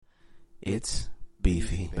It's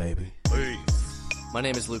beefy, baby. Hey, My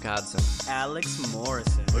name is Luke Hodson. Alex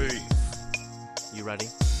Morrison. hey, You ready?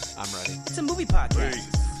 I'm ready. It's a movie podcast. hey,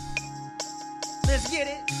 Let's get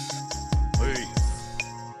it. hey,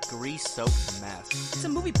 Grease-soaked mess. It's a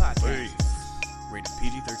movie podcast. hey. Rated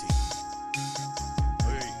PG-13.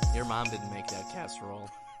 Hey, Your mom didn't make that casserole.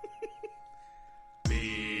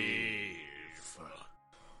 beef.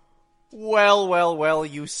 Well,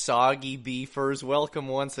 you soggy beefers. Welcome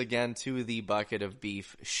once again to the Bucket of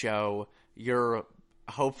Beef show, your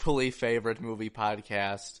hopefully favorite movie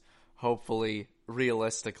podcast. Hopefully,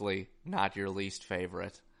 realistically, not your least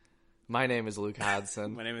favorite. My name is Luke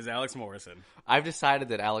Hodson. My name is Alex Morrison. I've decided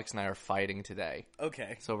that Alex and I are fighting today.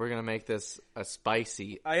 Okay. So we're going to make this a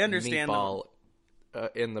spicy I understand meatball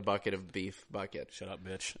in the bucket of beef bucket. Shut up,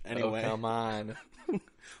 bitch. Oh, Anyway, come on.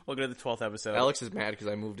 welcome to the 12th episode. Alex is mad because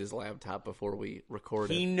I moved his laptop before we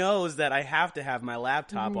recorded. He knows that I have to have my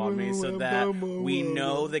laptop on me so that we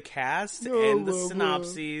know the cast and the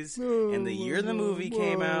synopses and the year the movie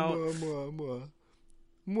came out.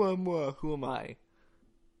 Who am I?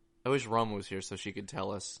 I wish Rum was here so she could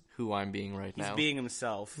tell us who I'm being right He's now. being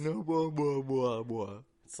himself. No,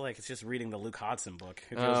 It's just reading the Luke Hodson book.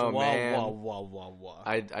 It Oh, man. wah.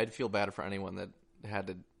 I'd feel bad for anyone that had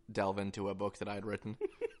to delve into a book that I'd written.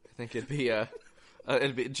 I think it'd be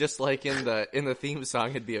just like in the theme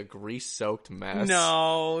song. It'd be a grease-soaked mess.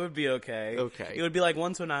 No, it would be okay. Okay. It would be like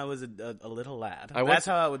once when I was a little lad. I That's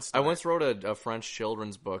how I would start. I once wrote a French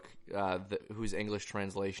children's book whose English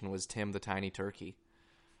translation was Tim the Tiny Turkey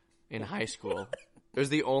in high school. It was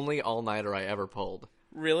the only all-nighter I ever pulled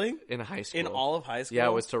Really? in high school. In all of high school? Yeah,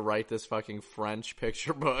 it was to write this fucking French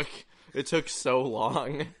picture book. It took so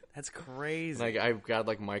long. That's crazy. Like, I've got,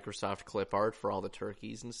 like, Microsoft clip art for all the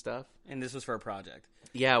turkeys and stuff. And this was for a project.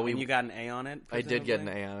 Yeah, And you got an A on it? I did get an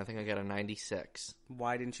presumably? A on it. I think I got a 96.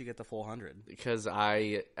 Why didn't you get the full 100? Because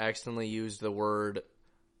I accidentally used the word,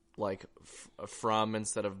 like, from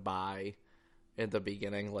instead of by at the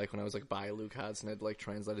beginning. Like, when I was like, by Luke Hodson, it, like,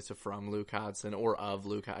 translated to from Luke Hodson or of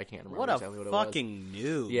Luke I can't remember What exactly what a it was. fucking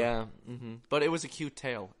noob. Yeah, but it was a cute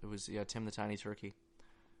tale. It was, Tim the Tiny Turkey.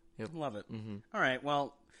 Love it. All right,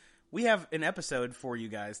 well, we have an episode for you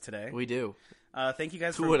guys today. We do. Thank you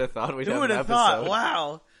guys for... Who would have thought we'd Who have would an have episode?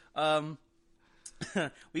 thought? Wow.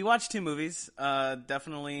 We watched two movies.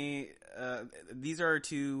 Definitely, these are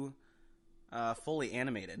two fully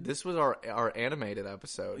animated. This was our animated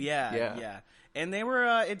episode. Yeah. And they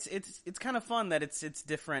were. It's kind of fun that it's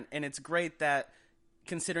different, and it's great that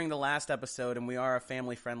considering the last episode, and we are a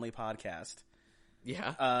family friendly podcast.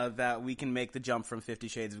 Yeah. That we can make the jump from 50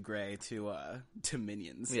 Shades of Grey to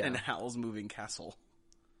Minions Yeah. and Howl's Moving Castle.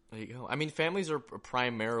 There you go. I mean, families are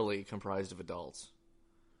primarily comprised of adults.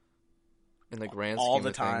 In the grand scheme All the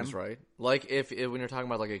of time? things, right? Like if when you're talking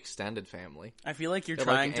about like extended family, I feel like you're They're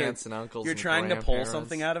trying like to aunts and uncles. you're and trying to pull grandparents.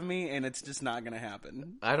 something out of me, and it's just not going to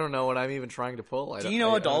happen. I don't know what I'm even trying to pull. Do you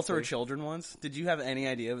know adults honestly, or children once? Did you have any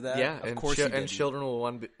idea of that? Yeah, of and course you did. and children will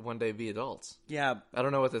one day be adults. Yeah, I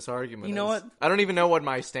don't know what this argument is. You know what? I don't even know what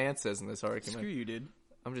my stance is in this argument. screw you, dude.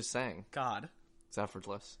 I'm just saying. God. It's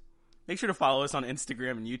effortless. Make sure to follow us on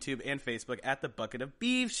Instagram and YouTube and Facebook at The Bucket of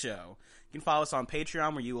Beef Show. You can follow us on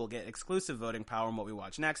Patreon, where you will get exclusive voting power on what we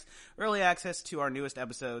watch next, early access to our newest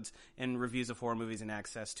episodes, and reviews of horror movies, and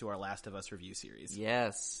access to our Last of Us review series.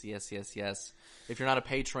 Yes. If you're not a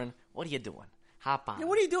patron, what are you doing? Hop on. Yeah,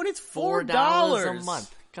 what are you doing? It's $4 $4 a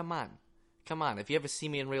month. Come on. If you ever see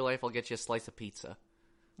me in real life, I'll get you a slice of pizza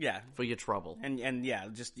Yeah, for your trouble. and yeah,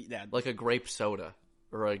 just yeah. Like a grape soda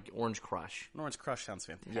or a orange crush. An Orange Crush sounds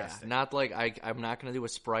Yeah, fantastic. not like I'm not going to do a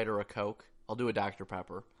Sprite or a Coke. I'll do a Dr.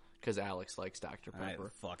 Pepper because Alex likes Dr. I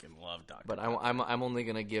Pepper. fucking love Dr. But I'm only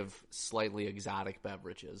going to give slightly exotic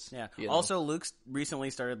beverages. Yeah. you know? Also, Luke's recently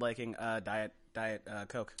started liking Diet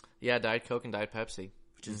Coke, yeah, Diet Coke and Diet Pepsi.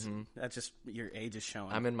 which is that's just your age is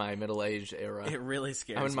showing. I'm in my middle-aged era. it really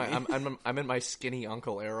scares me. I'm in my skinny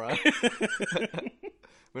uncle era.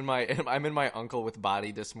 I'm in my uncle with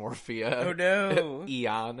body dysmorphia. Oh no,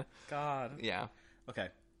 Eon. God. Yeah. Okay.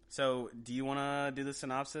 So, do you want to do the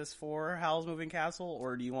synopsis for Howl's Moving Castle,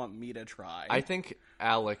 or do you want me to try? I think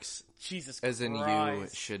Alex, Jesus as in you,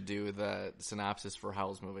 Christ. should do the synopsis for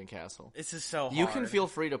Howl's Moving Castle. This is so hard. You can feel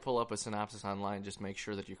free to pull up a synopsis online. Just make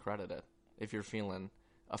sure that you credit it if you're feeling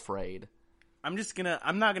afraid. I'm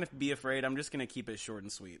not gonna be afraid. I'm just gonna keep it short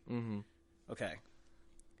and sweet. Mm-hmm. Okay.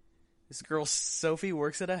 This girl Sophie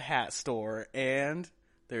works at a hat store, and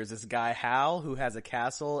there's this guy Hal who has a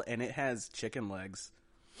castle, and it has chicken legs.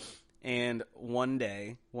 And one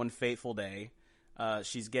fateful day,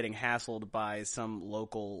 she's getting hassled by some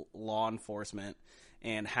local law enforcement,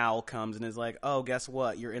 And Hal comes and is like, oh, guess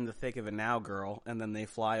what? You're in the thick of it now, girl. And then they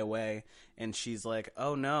fly away. And she's like,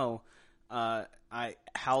 oh, no.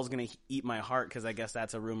 Hal's going to eat my heart because I guess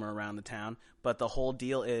that's a rumor around the town. But the whole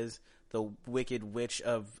deal is the wicked witch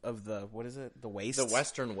of the, what is it? The Wastes? The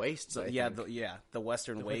Western Wastes, I Yeah, think. the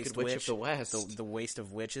Western Waste Wicked Witch of the West. The Waste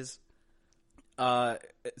of Witches.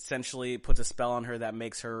 Essentially puts a spell on her that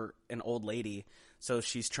makes her an old lady. So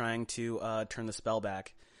she's trying to turn the spell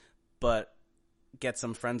back. But get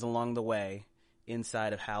some friends along the way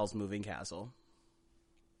inside of Hal's moving castle.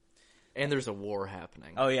 And there's a war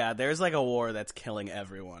happening. Oh yeah, there's like a war that's killing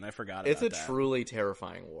everyone. I forgot about It's a that. truly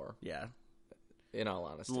terrifying war, Yeah. in all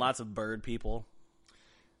honesty. Lots of bird people.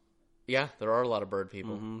 Yeah, there are a lot of bird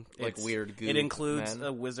people. Like It's- weird goop It includes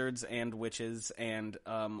men. wizards and witches, and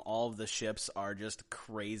all of the ships are just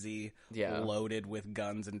crazy, Yeah. loaded with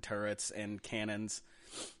guns and turrets and cannons.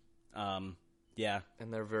 Yeah,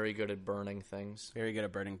 And they're very good at burning things. very good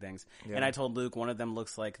at burning things. Yeah. And I told Luke one of them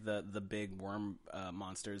looks like the big worm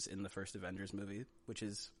monsters in the first Avengers movie, which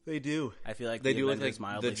is They do. I feel like They the do look Avengers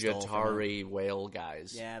like mildly the stole from them. Jatari whale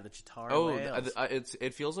guys. Yeah, the Chitauri Oh, whales.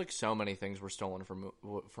 it feels like so many things were stolen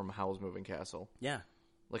from Howl's Moving Castle. Yeah,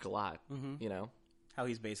 Like a lot, you know? how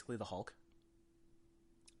he's basically the Hulk.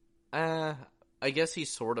 I guess he's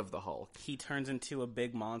sort of the Hulk. He turns into a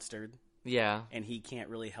big monster, Yeah. and he can't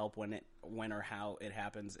really help when or how it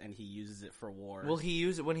happens, and he uses it for war. Well,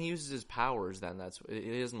 when he uses his powers, then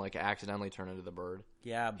it doesn't like accidentally turn into the bird.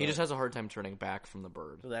 Yeah, but He just has a hard time turning back from the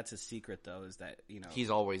bird. well, that's his secret, though, is that, He's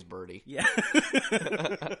always birdie. yeah.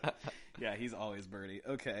 Yeah, he's always Birdie.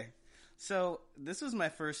 Okay. So, this was my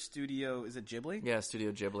first studio, is it Ghibli? Yeah,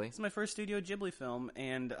 Studio Ghibli. It's my first Studio Ghibli film,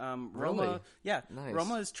 and Really? Roma, yeah, Nice.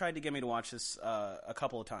 Roma has tried to get me to watch this a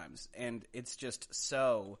couple of times, and it's just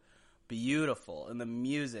so beautiful, and the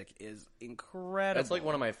music is incredible. That's like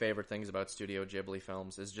one of my favorite things about Studio Ghibli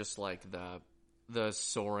films is just like the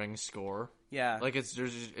soaring score. Yeah. Like it's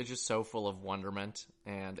just so full of wonderment,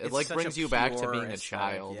 and it It's like such brings a you back to pure being a aesthetic,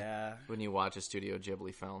 child yeah. when you watch a Studio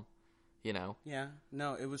Ghibli film. You know? Yeah,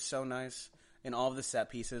 no, it was so nice, and all of the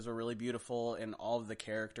set pieces were really beautiful, and all of the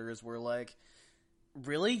characters were like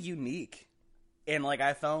really unique, and like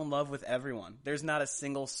I fell in love with everyone. There's not a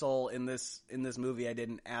single soul in this movie I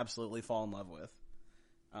didn't absolutely fall in love with.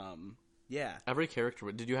 Yeah, Every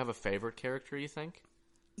character. Did you have a favorite character? You think?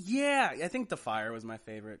 yeah, I think the fire was my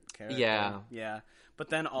favorite character. Yeah. yeah, but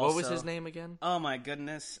then also What was his name again? Oh my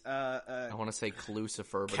goodness, I want to say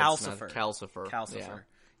Lucifer, but Calcifer. it's not Calcifer. Calcifer.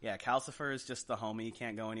 Yeah, Calcifer is just the homie. He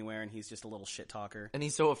can't go anywhere, and he's just a little shit talker. And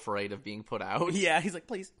he's so afraid of being put out. Yeah, he's like,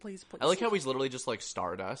 please, please, please. I like how he's literally just like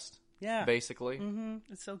Stardust. Yeah. Basically.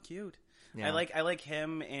 It's so cute. Yeah. I like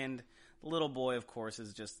him, and the little boy, of course,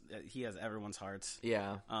 is just he has everyone's hearts.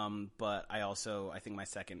 Yeah. But I think my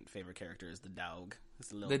second favorite character is the dog. It's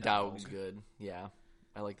the little The dog. dog's good. Yeah.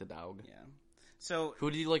 I like the dog. Yeah. So Who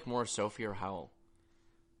do you like more, Sophie or Howl?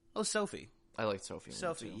 Sophie. I like Sophie. more,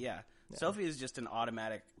 Sophie, too. yeah. Sophie is just an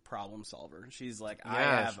automatic problem solver. She's like,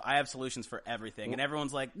 Yeah. I have solutions for everything, and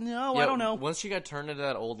everyone's like, no, Yeah, I don't know. Once she got turned into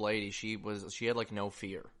that old lady, she had like no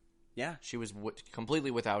fear. Yeah, She was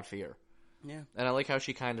completely without fear. yeah. And I like how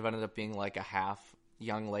she kind of ended up being like a half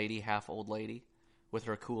young lady, half old lady with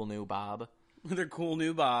her cool new bob. With her cool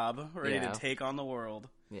new bob, ready Yeah. to take on the world.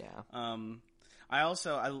 Yeah. I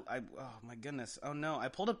also, oh my goodness, oh no, I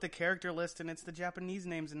pulled up the character list and it's the Japanese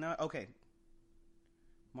names and now, okay.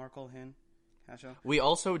 Markle, Hin, Kasho. We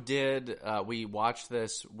also did, we watched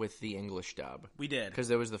this with the English dub. We did. Because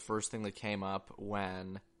it was the first thing that came up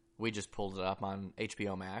when we just pulled it up on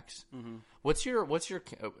HBO Max. Mm-hmm. What's your,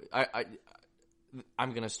 I'm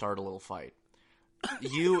going to start a little fight.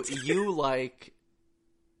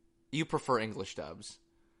 You prefer English dubs.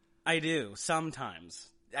 I do, sometimes.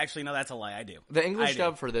 Actually, no, that's a lie, I do. The I English do.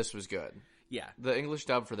 dub for this was good. Yeah. The English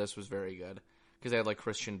dub for this was very good. Because they had like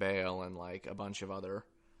Christian Bale and like a bunch of other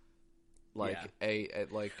like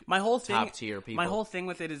My whole thing, top tier people. My whole thing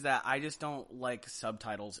with it is that I just don't like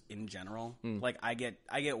subtitles in general. Like I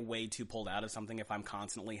get way too pulled out of something if I'm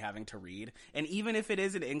constantly having to read. And even if it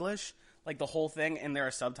is in English, like the whole thing and there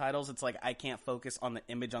are subtitles, it's like I can't focus on the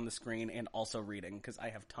image on the screen and also reading because I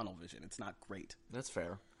have tunnel vision. It's not great. That's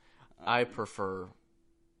fair. I prefer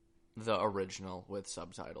the original with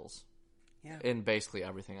subtitles. Yeah. In basically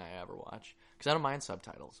everything I ever watch. Because I don't mind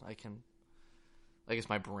subtitles. I can I guess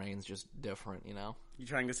my brain's just different, you know? You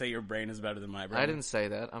trying to say your brain is better than my brain? I didn't say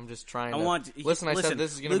that. I'm just trying to... Listen, I said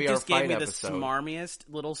this is going to be Luke our just fight gave me episode. the smarmiest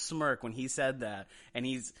little smirk when he said that. And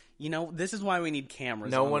he's... You know, this is why we need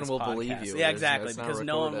cameras No on one this will podcast. believe you. Yeah, It's exactly, not because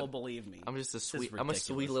no one recorded. will believe me. I'm just a This is sweet ridiculous.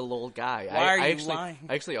 little old guy. Why are I you actually, lying?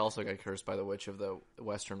 I actually also got cursed by the Witch of the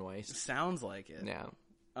Western Waste. Sounds like it. Yeah.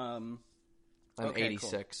 Um, I'm Okay,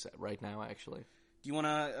 86 right now, actually. do you want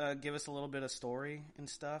to give us a little bit of story and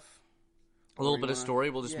stuff? A little you bit of wanna- story.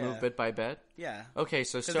 We'll just Yeah. move bit by bit. Yeah. Okay,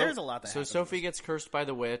 so there's a lot that so happens. Sophie gets cursed by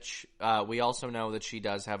the witch. We also know that she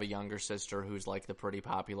does have a younger sister who's like the pretty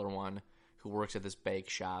popular one who works at this bake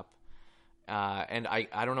shop. And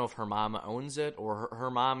I don't know if her mom owns it or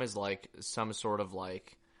her mom is like some sort of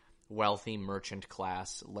like wealthy merchant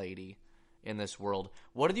class lady in this world.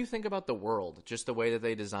 What did you think about the world? Just the way that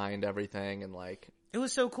they designed everything and like... It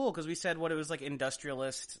was so cool because we said what it was like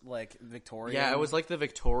industrialist, like Victorian. Yeah, it was like the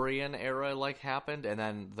Victorian era like happened and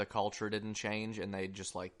then the culture didn't change and they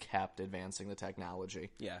just like kept advancing the technology.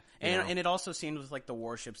 Yeah, You know? and it also seemed with like the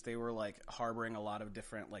warships, they were like harboring a lot of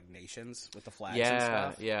different like nations with the flags and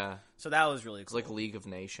Yeah, stuff. yeah. So that was really It's cool. like League of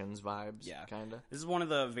Nations vibes, Yeah. kind of. This is one of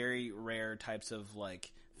the very rare types of like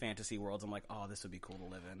fantasy worlds. I'm like, oh, this would be cool to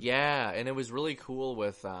live in. Yeah, and it was really cool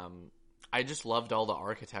with I just loved all the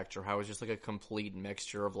architecture, how it was just like a complete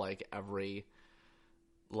mixture of like every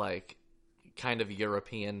like kind of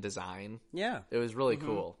European design. Yeah. It was really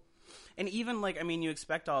cool. And even like, I mean, you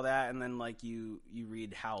expect all that, and then like you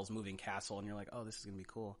read Howl's Moving Castle, and you're like, oh, this is gonna be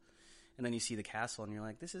cool. And then you see the castle, and you're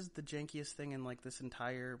like, this is the jankiest thing in like this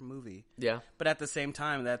entire movie. Yeah. But at the same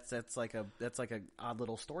time, that's like a odd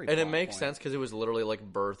little story. And it plot makes point. sense because it was literally like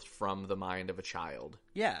birthed from the mind of a child,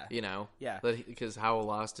 Yeah. you know? Yeah. Because Howell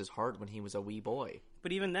lost his heart when he was a wee boy.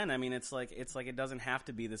 But even then, I mean, it's like it doesn't have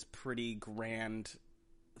to be this pretty grand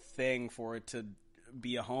thing for it to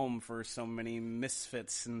be a home for so many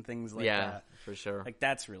misfits and things like yeah, that. for sure. Like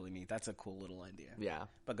that's really neat. That's a cool little idea. Yeah.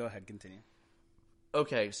 But go ahead, continue.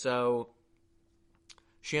 Okay, so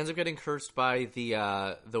she ends up getting cursed by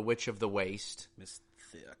the Witch of the Waste. Miss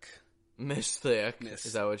Thick. Miss Thick. Miss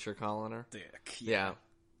Is that what you're calling her? Thick. Yeah.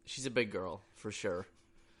 She's a big girl, for sure.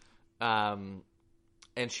 And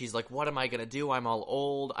she's like, what am I gonna do? I'm all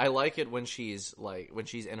old. I like it when she's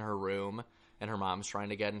in her room and her mom's trying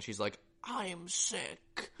to get, and she's like, I am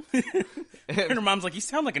sick. And her mom's like, you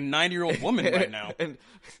sound like a 90-year-old woman right now. and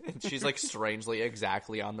she's like strangely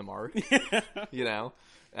exactly on the mark. You know?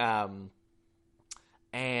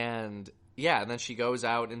 And yeah, and then she goes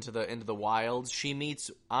out into the wilds. She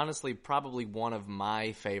meets, honestly, probably one of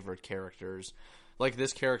my favorite characters. Like,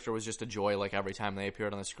 this character was just a joy, like, every time they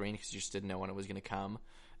appeared on the screen, because you just didn't know when it was going to come,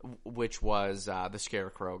 which was the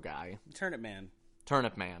Scarecrow guy. Turnip Man.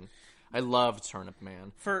 Turnip Man. I loved Turnip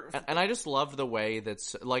Man. And I just loved the way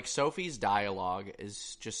that, like, Sophie's dialogue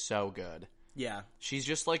is just so good. Yeah. She's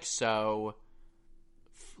just, like, so,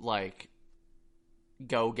 like,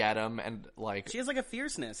 go get him, and, like... She has like a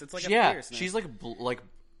fierceness. It's like a yeah, fierceness. she's like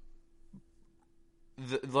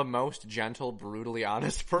the most gentle, brutally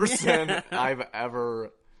honest person I've ever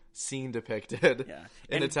seen depicted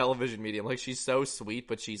in a television medium. Like, she's so sweet,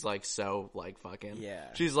 but she's like so like fucking. Yeah.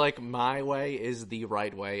 She's like, my way is the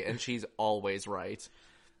right way, and she's always right.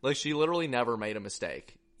 Like, she literally never made a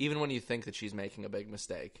mistake, even when you think that she's making a big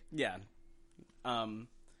mistake. Yeah.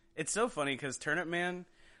 It's so funny because Turnip Man,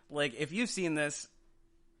 like, if you've seen this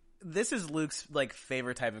is Luke's like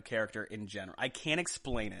favorite type of character in general. I can't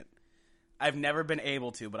explain it. I've never been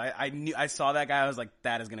able to, but I saw that guy. I was like,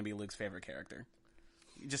 that is going to be Luke's favorite character.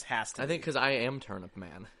 It just has to. I think because I am Turnip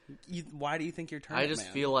Man. Why do you think you're Turnip Man? I just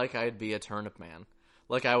feel like I'd be a Turnip Man.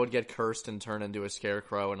 Like, I would get cursed and turn into a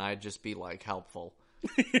scarecrow, and I'd just be like helpful.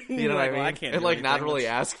 You know what I mean? Well, I can't and do like not anything. really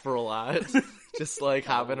ask for a lot, just like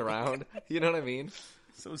hopping around. You know what I mean?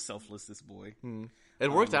 So selfless, this boy.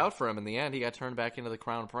 It worked out for him in the end. He got turned back into the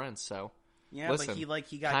crown prince. So Yeah, listen, but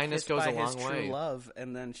he got kindness kissed goes by a his long true way. love,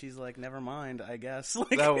 and then she's like, never mind, I guess.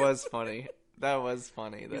 Like, That was funny. That was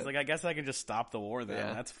funny. he's like, I guess I can just stop the war then.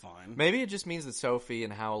 Yeah. That's fine. Maybe it just means that Sophie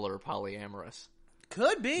and Howl are polyamorous.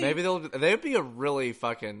 Could be. Maybe they'd be a really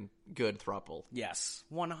fucking good throuple. Yes,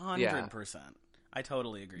 100%. I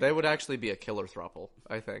totally agree. They would actually be a killer throuple,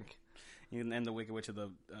 I think. And the Wicked Witch of the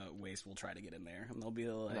Waste will try to get in there, and they'll be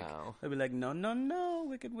like, No. no,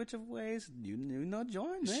 Wicked Witch of Waste, you do not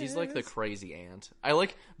join this. She's like the crazy aunt. I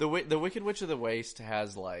like the Wicked Witch of the Waste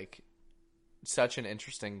has like such an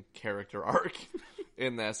interesting character arc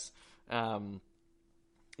in this.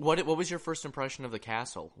 What was your first impression of the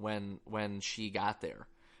castle when she got there?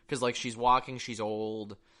 Because like she's walking, she's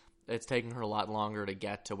old. it's taking her a lot longer to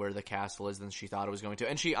get to where the castle is than she thought it was going to.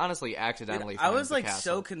 And she honestly accidentally I finds was the like castle.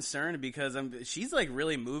 so concerned because she's like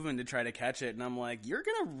really moving to try to catch it, and I'm like, you're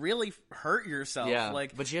gonna really hurt yourself. Yeah,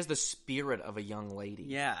 Like, but she has the spirit of a young lady.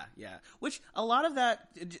 yeah. Which a lot of that,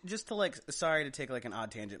 just to like, sorry to take like an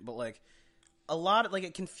odd tangent, but like a lot of, like,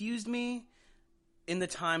 it confused me in the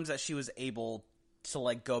times that she was able to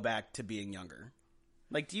like go back to being younger.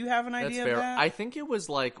 Like, do you have an That's idea fair. of that? I think it was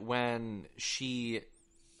like when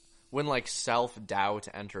like self-doubt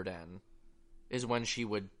entered in is when she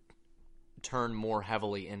would turn more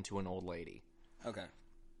heavily into an old lady. Okay.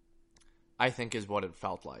 I think is what it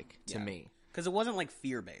felt like to Yeah. me. Because it wasn't like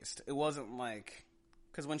fear-based. It wasn't like...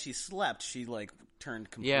 Because when she slept, she like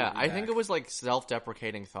turned completely Yeah, I back. think it was like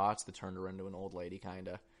self-deprecating thoughts that turned her into an old lady, kind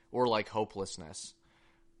of. Or like hopelessness.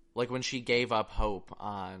 Like when she gave up hope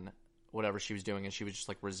on whatever she was doing and she was just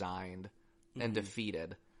like resigned and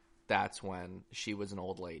defeated, that's when she was an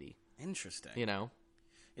old lady. Interesting. You know?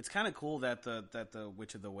 It's kind of cool that the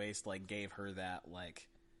Witch of the Waste like gave her that like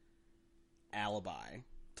alibi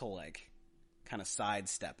to like kind of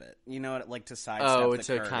sidestep it. You know, like to sidestep Oh, the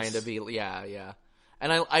to curse. kind of be, yeah.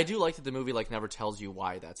 And I do like that the movie like never tells you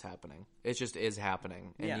why that's happening. It just is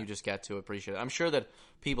happening, and Yeah. you just get to appreciate it. I'm sure that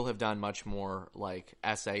people have done much more like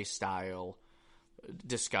essay style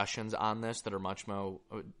discussions on this that are much more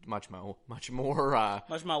Much more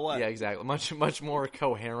what? yeah, exactly, much more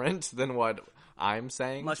coherent than what I'm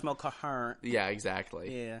saying. Much more coherent. Yeah,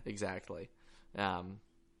 exactly. Yeah. Exactly.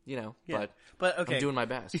 You know, Yeah. But okay. I'm doing my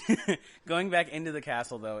best. Going back into the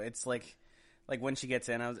castle though, it's like when she gets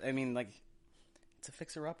in, I mean like it's a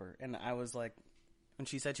fixer-upper, and I was like, when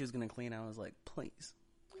she said she was going to clean, I was like, please.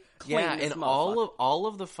 Clean Yeah, this and motherfucker. all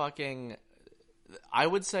of the fucking, I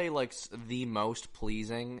would say like the most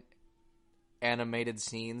pleasing animated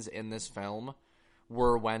scenes in this film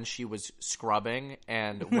were when she was scrubbing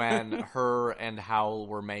and when her and Howl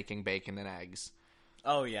were making bacon and eggs.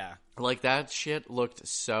 Oh yeah. Like that shit looked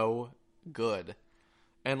so good.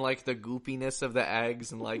 And like the goopiness of the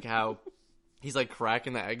eggs and like how he's like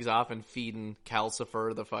cracking the eggs off and feeding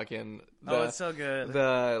Calcifer Oh, it's so good.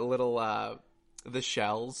 the little the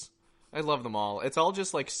shells. I love them all. It's all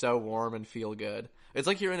just like so warm and feel good. It's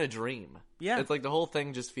like you're in a dream. Yeah. It's like the whole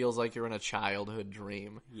thing just feels like you're in a childhood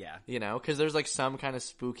dream. Yeah. You know, because there's like some kind of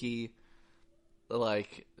spooky,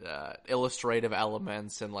 like illustrative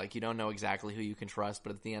elements, and like you don't know exactly who you can trust.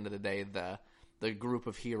 But at the end of the day, the group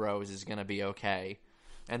of heroes is gonna be okay,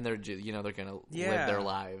 and they're they're gonna live their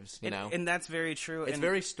lives. You know, and that's very true. it's and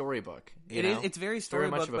very storybook. It's very much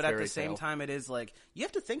storybook, of a but at the fairy same tale. time, it is like you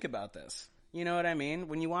have to think about this. You know what I mean?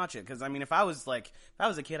 When you watch it, because I mean, if I was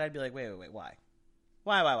a kid, I'd be like, wait, why?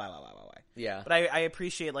 Why? Yeah. But I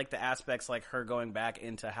appreciate like the aspects like her going back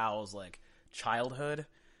into Howl's like childhood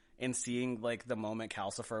and seeing like the moment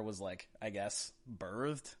Calcifer was like, I guess,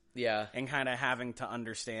 birthed, Yeah. and kind of having to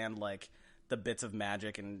understand like the bits of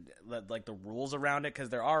magic and like the rules around it, because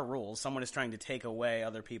there are rules. Someone is trying to take away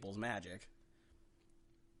other people's magic.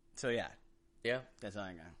 So yeah, Yeah. that's all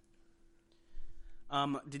I got.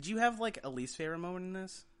 Did you have like a least favorite moment in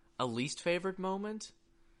this? A least favorite moment?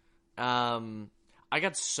 I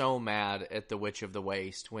got so mad at the Witch of the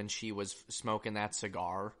Waste when she was smoking that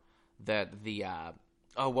cigar that the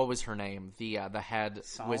what was her name? The head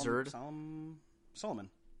wizard. Solomon.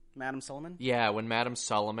 Madam Solomon? Yeah, when Madam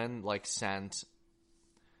Solomon like sent,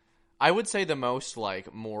 I would say the most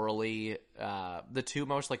like morally the two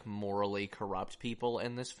most like morally corrupt people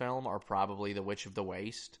in this film are probably the Witch of the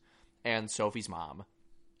Waste and Sophie's mom.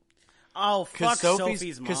 Oh, fuck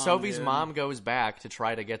Sophie's mom. Because Sophie's dude. mom goes back to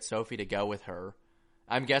try to get Sophie to go with her.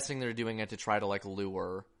 I'm guessing they're doing it to try to like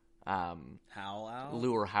lure Howl out?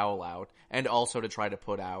 lure Howl out, and also to try to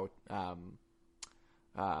put out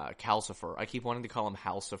Calcifer. I keep wanting to call him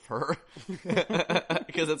Halcifer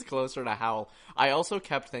because it's closer to Howl. I also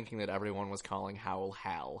kept thinking that everyone was calling Howl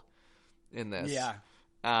Hal in this. Yeah.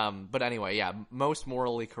 But anyway, yeah, most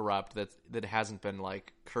morally corrupt that hasn't been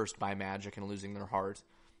like cursed by magic and losing their heart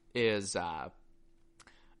is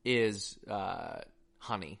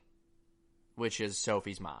Honey, which is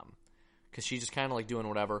Sophie's mom. Because she's just kind of like doing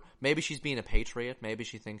whatever. Maybe she's being a patriot. Maybe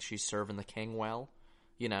she thinks she's serving the king well.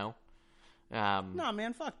 You know? Nah,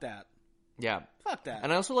 man, fuck that. Yeah. Fuck that.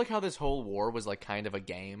 And I also like how this whole war was like kind of a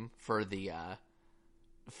game for the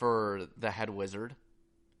head wizard,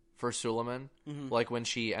 for Suleiman. Mm-hmm. Like when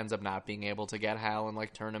she ends up not being able to get Hal and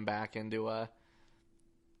like turn him back into a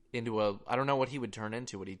I don't know what he would turn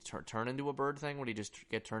into. Would he turn into a bird thing? Would he just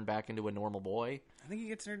get turned back into a normal boy? I think he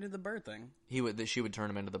gets turned into the bird thing. She would turn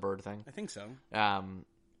him into the bird thing. I think so.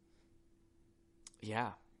 Yeah.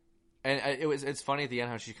 And it's funny at the end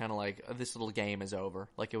how she's kind of like, this little game is over.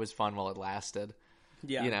 Like, it was fun while it lasted.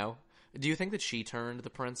 Yeah. You know? Do you think that she turned the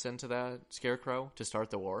prince into that scarecrow to start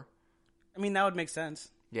the war? I mean, that would make sense.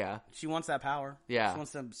 Yeah. She wants that power. Yeah. She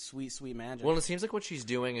wants some sweet, sweet magic. Well, it seems like what she's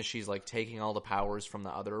doing is she's, like, taking all the powers from the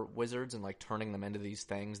other wizards and, like, turning them into these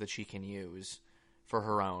things that she can use for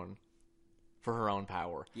her own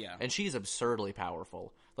power. Yeah. And she's absurdly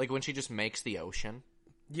powerful. Like, when she just makes the ocean.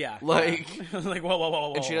 Yeah. Like... like,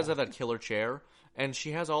 whoa. And she does have that killer chair. And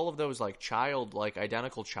she has all of those, like,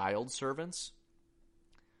 identical child servants.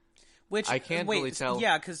 Which, I can't really tell.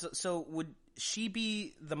 Yeah, because, so would she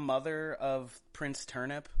be the mother of Prince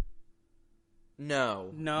Turnip?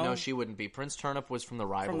 No. No? No, she wouldn't be. Prince Turnip was from the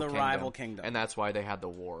rival kingdom. rival kingdom. And that's why they had the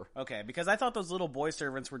war. Okay, because I thought those little boy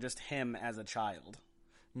servants were just him as a child.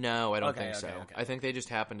 No, I don't Okay, think so. okay. I think they just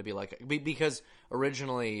happened to be like... Because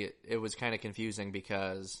originally it was kind of confusing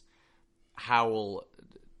because Howl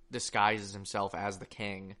disguises himself as the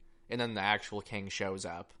king, and then the actual king shows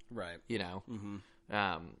up. Right. You know? Mm-hmm.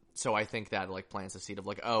 So I think that, like, plants the seed of,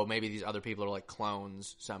 like, oh, maybe these other people are, like,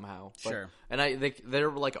 clones somehow. But, Sure. And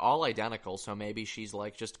they're, like, all identical, so maybe she's,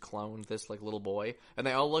 like, just cloned this, like, little boy. And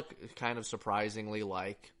they all look kind of surprisingly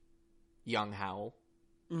like young Howl.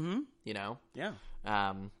 Mm-hmm. You know? Yeah.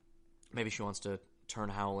 Maybe she wants to turn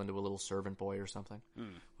Howl into a little servant boy or something.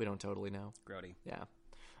 We don't totally know. Grody.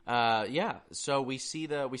 Yeah. Yeah. So we see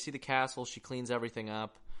the castle. She cleans everything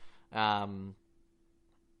up.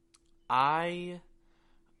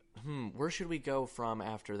 Where should we go from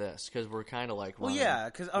after this? Because we're kind of like running,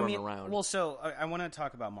 around. Well, so I want to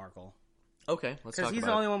talk about Markle. Okay, let's talk because he's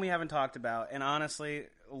about the only one we haven't talked about. And honestly,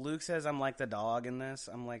 Luke says I'm like the dog in this.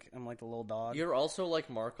 I'm like the little dog. You're also like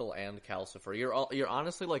Markle and Calcifer. You're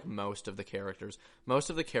honestly like most of the characters. Most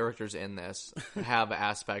of the characters in this have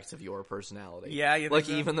aspects of your personality. Yeah, you think like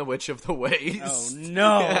so? even the Witch of the Waste. Oh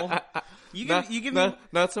no! You give me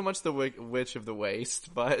not so much the Witch of the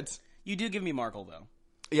Waste, but you do give me Markle though.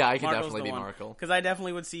 Yeah, I could Markle's definitely the be one. Markle. Because I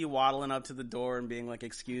definitely would see you waddling up to the door and being like,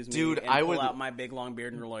 "Excuse me," dude. And I pull would out my big long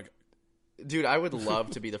beard and you're like, dude, I would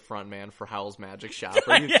love to be the front man for Howl's Magic Shop.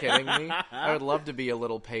 Are you kidding me? I would love to be a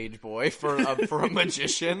little page boy for a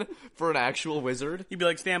magician, for an actual wizard. you'd be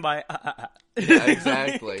like, "Stand by." Yeah,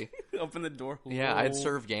 exactly. Open the door. Yeah, I'd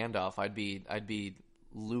serve Gandalf. I'd be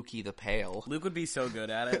Lukey the Pale. Luke would be so good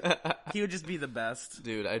at it. He would just be the best.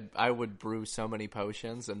 Dude, I would brew so many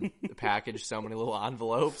potions and package so many little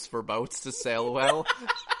envelopes for boats to sail well.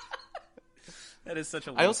 That is such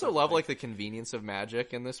a. I also love like the convenience of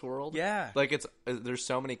magic in this world. Yeah, like there's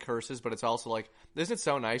so many curses, but it's also like, isn't it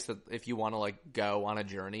so nice that if you want to like go on a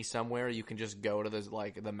journey somewhere, you can just go to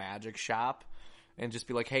the magic shop and just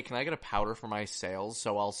be like, hey, can I get a powder for my sails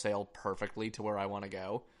so I'll sail perfectly to where I want to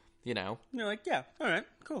go? You know? And you're like, yeah, all right,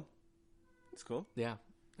 cool. That's cool. Yeah,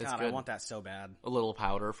 it's God, good. I want that so bad. A little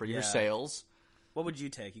powder for your Yeah. sails. What would you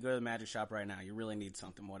take? You go to the magic shop right now. You really need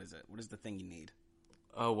something. What is it? What is the thing you need?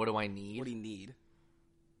 Oh, what do I need? What do you need?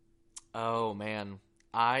 Oh man,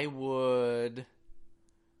 I would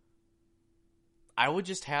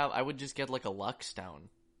just get like a luck stone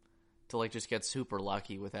to like just get super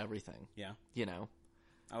lucky with everything. Yeah, You know,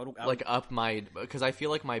 I would like up my, because I feel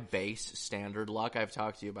like my base standard luck. I've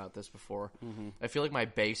talked to you about this before. Mm-hmm. I feel like my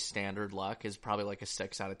base standard luck is probably like a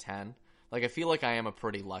 6 out of 10. Like I feel like I am a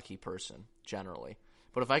pretty lucky person generally,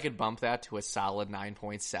 but if I could bump that to a solid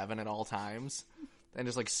 9.7 at all times and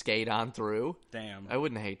just like skate on through, Damn. I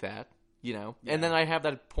wouldn't hate that. You know, Yeah. and then I have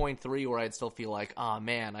that 0.3 where I'd still feel like, oh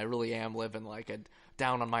man, I really am living like a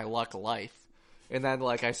down on my luck life. And then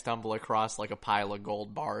like I stumble across like a pile of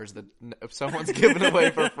gold bars that someone's giving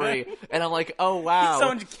away for free, and I'm like, oh wow,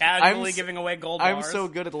 Someone's casually giving away gold bars. I'm so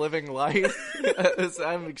good at living life.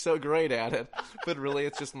 I'm so great at it, but really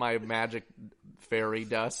it's just my magic fairy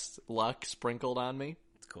dust luck sprinkled on me.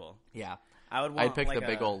 It's cool. Yeah. I'd pick like the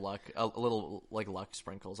big old luck, a little like luck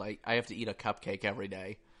sprinkles. I have to eat a cupcake every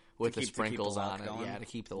day with the keep the sprinkles luck on it. going? Yeah, to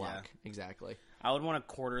keep the Yeah. luck. Exactly. I would want a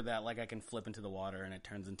quarter that like I can flip into the water and it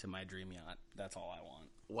turns into my dream yacht. That's all I want.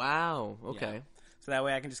 Wow. Okay. Yeah. So that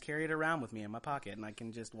way I can just carry it around with me in my pocket and I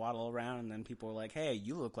can just waddle around and then people are like, hey,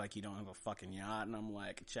 you look like you don't have a fucking yacht. And I'm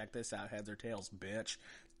like, check this out, heads or tails, bitch.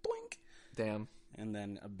 Doink. Damn. And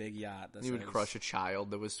then a big yacht that You would says- crush a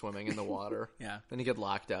child that was swimming in the water. Yeah. Then you get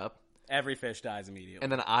locked up. Every fish dies immediately.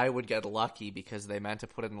 And then I would get lucky because they meant to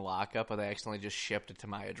put it in the lockup, but they accidentally just shipped it to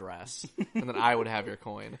my address. And then I would have your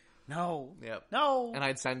coin. No. Yep. No. And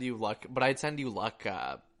I'd send you luck, but I'd send you luck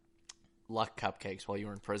cupcakes while you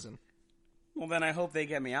were in prison. Well, then I hope they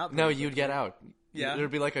get me out. No, pretty you'd quickly. get out. Yeah?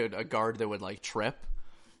 There'd be like a guard that would like trip,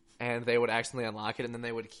 and they would accidentally unlock it, and then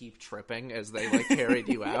they would keep tripping as they like carried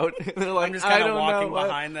you out. And they're like, I'm just I kinda don't walking know what-"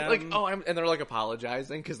 behind them. Like, oh, and they're like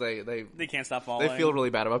apologizing because they can't stop falling. they feel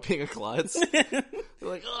really bad about being a klutz. They're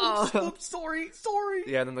like, oh, sorry.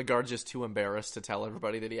 yeah. And then the guard's just too embarrassed to tell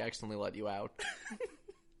everybody that he accidentally let you out.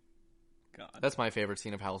 God. That's my favorite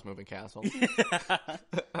scene of Howl's Moving Castle.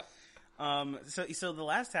 So the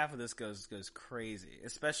last half of this goes crazy,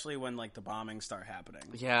 especially when like the bombings start happening.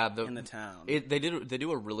 Yeah, in the town. They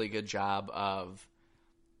do a really good job of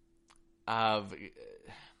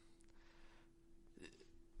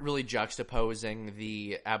really juxtaposing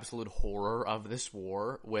the absolute horror of this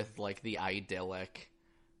war with like the idyllic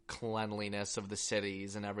cleanliness of the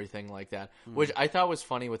cities and everything like that, which I thought was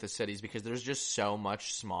funny with the cities because there's just so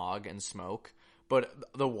much smog and smoke, but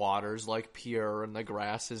the water's like pure and the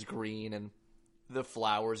grass is green and the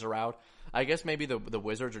flowers are out. I guess maybe the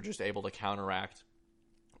wizards are just able to counteract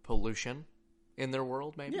pollution in their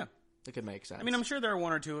world. Maybe it could make sense. I mean, I'm sure there are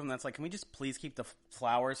one or two of them that's like, can we just please keep the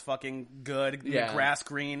flowers fucking good, the Yeah. grass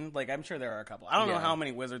green? Like, I'm sure there are a couple. I don't know Yeah. how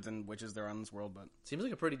many wizards and witches there are in this world, but seems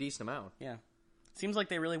like a pretty decent amount. yeah, seems like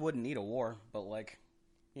they really wouldn't need a war. But like,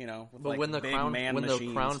 with But like when the big crown man when machines.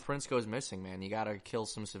 the crown prince goes missing, man, you gotta kill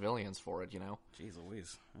some civilians for it. Jeez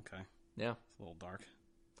Louise. Okay, Yeah. it's a little dark.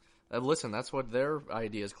 Listen, that's what their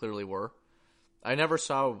ideas clearly were. I never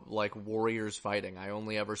saw, like, warriors fighting. I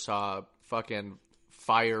only ever saw fucking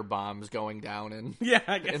fire bombs going down in, Yeah,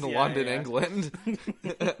 I guess in yeah, London, yeah. England.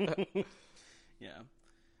 Yeah.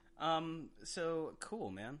 So cool,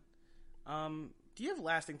 man. Do you have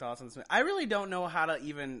lasting thoughts on this? I really don't know how to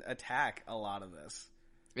even attack a lot of this.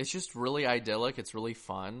 It's just really idyllic. It's really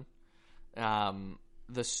fun.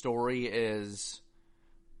 The story is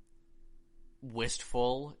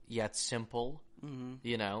wistful yet simple.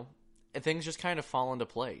 Mm-hmm. And things just kind of fall into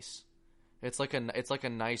place. It's like a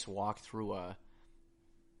nice walk through a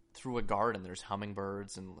garden. There's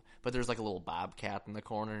hummingbirds but there's like a little bobcat in the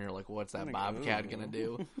corner, and you're like, what's that bobcat gonna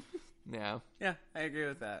do? Yeah. Yeah, I agree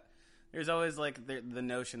with that. There's always like the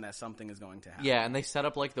notion that something is going to happen. Yeah, and they set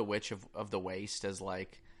up like the Witch of the Waste as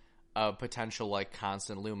like a potential like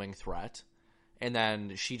constant looming threat. And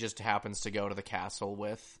then she just happens to go to the castle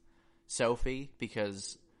with Sophie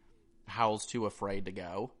because Howl's too afraid to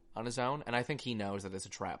go on his own. And I think he knows that it's a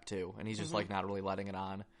trap too. And he's just like not really letting it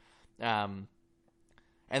on. And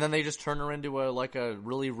then they just turn her into a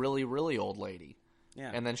really, really, really old lady. Yeah.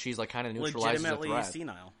 And then she's like kind of neutralizes the legitimately threat.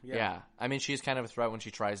 senile. Yeah. I mean, she's kind of a threat when she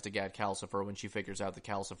tries to get Calcifer, when she figures out that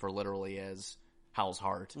Calcifer literally is Howl's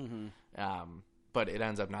heart. But it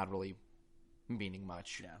ends up not really meaning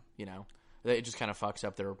much. Yeah. It just kind of fucks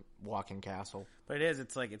up their walking castle. But it is.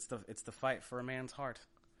 It's like it's the fight for a man's heart.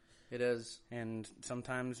 It is. And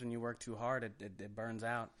sometimes when you work too hard, it burns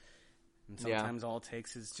out. And sometimes all it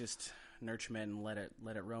takes is just nurturement and let it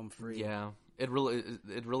roam free. Yeah. It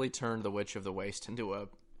really turned the Witch of the Waste into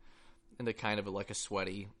kind of like a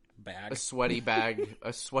sweaty Bag. a sweaty bag,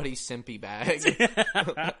 a sweaty simpy bag.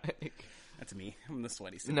 That's me. I'm the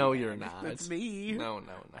sweaty simp. No, you're not. That's me. No.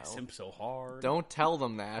 I simp so hard. Don't tell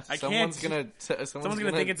them that. I Someone's can't. gonna Someone's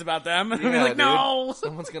gonna think it's about them. Yeah, Be like, dude. no.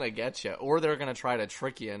 Someone's gonna get you, or they're gonna try to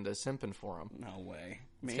trick you into simping for them. No way.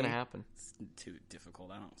 It's gonna happen. It's too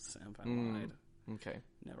difficult. I don't simp. I lied. Okay.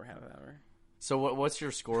 Never have ever. So what's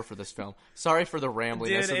your score for this film? Sorry for the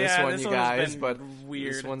rambliness Dude, of this yeah, one, this you one has guys, been but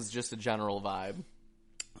weird. this one's just a general vibe.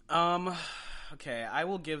 Okay, I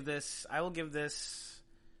will give it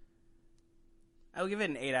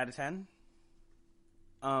an 8 out of 10.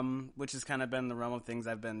 Which has kind of been the realm of things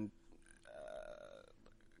I've been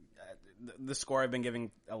the score I've been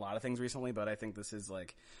giving a lot of things recently, but I think this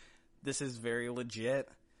is very legit.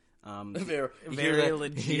 Very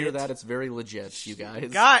legit. You hear that? It's very legit, you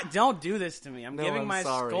guys. God, don't do this to me. I'm No, giving I'm my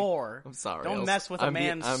sorry. score. I'm sorry. Don't mess with a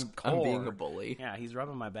man's score. I'm being a bully. Yeah, he's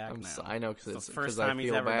rubbing my back now. I know, It's the because first I time he's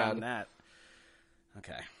feel ever bad. done that.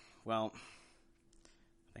 Okay, well,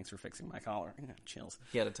 thanks for fixing my collar. Yeah, chills.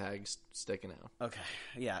 He had a tag sticking out. Okay,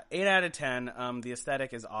 yeah, 8 out of 10. The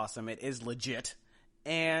aesthetic is awesome. It is legit,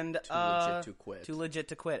 and legit to quit. Too legit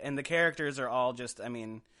to quit. And the characters are all just, I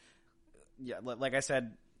mean, yeah, like I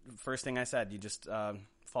said, first thing I said, you just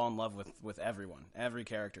fall in love with everyone, every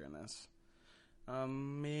character in this.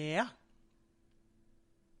 Yeah.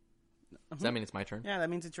 Does that mean it's my turn? Yeah, that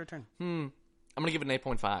means it's your turn. I'm gonna give it an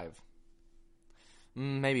 8.5.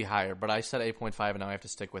 Maybe higher, but I said 8.5 and now I have to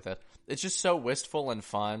stick with it. It's just so wistful and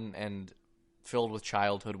fun and filled with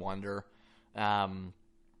childhood wonder. Yeah,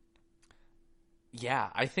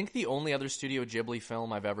 I think the only other Studio Ghibli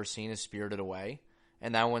film I've ever seen is Spirited Away,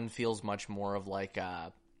 and that one feels much more of like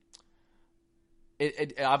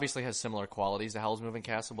it obviously has similar qualities to Howl's Moving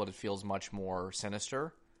Castle, but it feels much more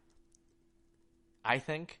sinister I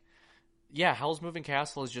think, yeah, Howl's Moving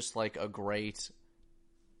Castle is just like a great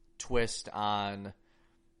twist on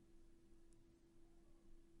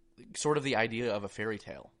sort of the idea of a fairy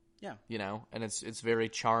tale. Yeah. You know, and it's very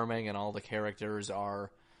charming, and all the characters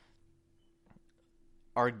are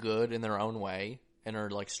good in their own way and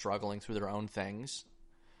are like struggling through their own things,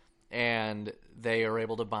 and they are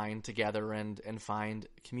able to bind together and find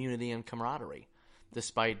community and camaraderie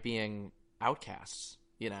despite being outcasts,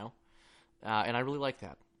 you know, and I really like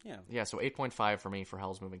that. Yeah, so 8.5 for me for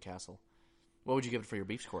Howl's Moving Castle. What would you give it for your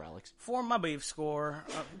beef score, Alex? For my beef score,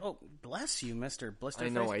 oh, bless you, Mr. Blisterface. I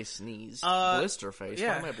know I sneezed. Blisterface?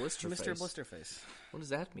 Yeah, Why am I Blisterface? Mr. Blisterface. What does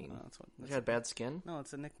that mean? That's what, You got bad skin? no,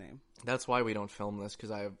 it's a nickname. That's why we don't film this,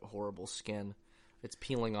 because I have horrible skin. It's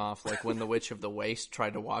peeling off like when the Witch of the Waste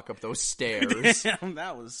tried to walk up those stairs. Damn,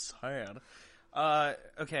 that was sad.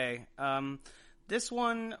 Okay, this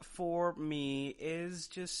one for me is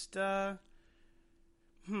just,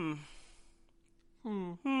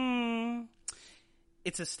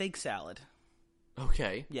 It's a steak salad.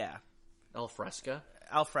 Okay. Yeah. Al fresca?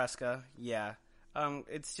 Al fresca, yeah.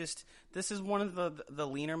 It's just, this is one of the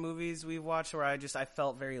leaner movies we've watched where I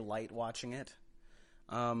felt very light watching it.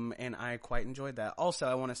 And I quite enjoyed that. Also,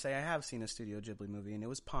 I want to say I have seen a Studio Ghibli movie, and it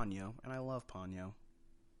was Ponyo, and I love Ponyo.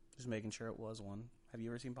 Just making sure it was one. Have you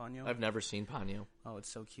ever seen Ponyo? I've never seen Ponyo. Oh,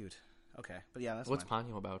 it's so cute. Okay, but yeah, that's What's fine.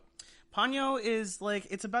 Ponyo about? Ponyo is like,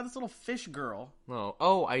 it's about this little fish girl.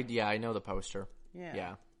 Oh, I know the poster. Yeah.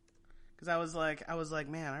 Yeah. Because I was like,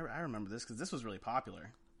 man, I remember this because this was really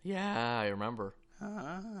popular. Yeah, I remember.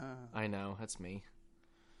 Ah. I know, that's me.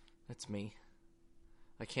 That's me.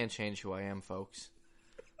 I can't change who I am, folks.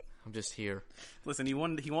 I'm just here. Listen, he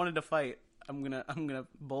wanted to fight. I'm gonna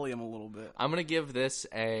bully him a little bit. I'm gonna give this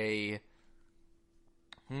a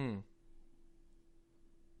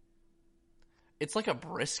It's like a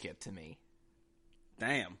brisket to me.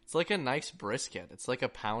 Damn. It's like a nice brisket. It's like a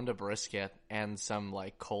pound of brisket and some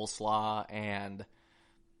like coleslaw and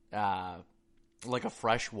like a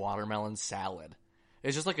fresh watermelon salad.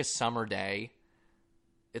 It's just like a summer day.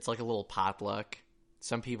 It's like a little potluck.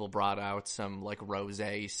 Some people brought out some like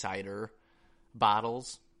rosé cider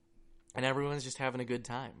bottles, and everyone's just having a good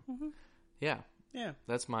time. Mm-hmm. Yeah. Yeah.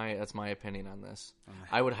 That's my opinion on this.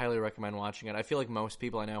 I would highly recommend watching it. I feel like most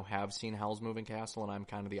people I know have seen Howl's Moving Castle, and I'm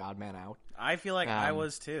kind of the odd man out. I feel like I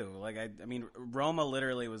was too. Like I mean, Roma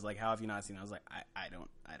literally was like, "How have you not seen it?" I was like, "I don't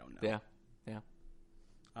know."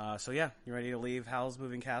 Yeah. So yeah, you ready to leave Howl's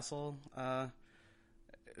Moving Castle?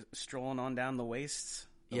 Strolling on down the wastes.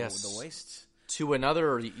 Yes. The wastes. To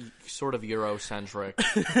another sort of Eurocentric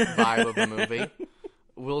vibe of the movie.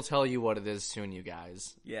 We'll tell you what it is soon, you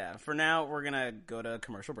guys. Yeah. For now, we're gonna go to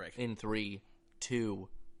commercial break. In 3, 2,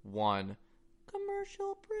 1.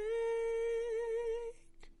 Commercial break.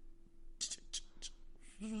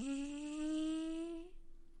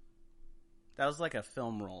 That was like a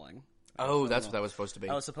film rolling. Oh, that's what that was supposed to be.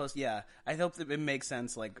 I was supposed. Yeah. I hope that it makes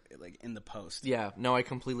sense, like in the post. Yeah. No, I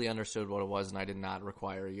completely understood what it was, and I did not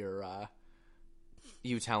require your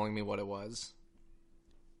you telling me what it was.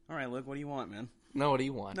 All right, Luke. What do you want, man? No, what do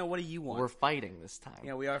you want? No, what do you want? We're fighting this time.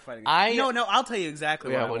 Yeah, we are fighting. No, I'll tell you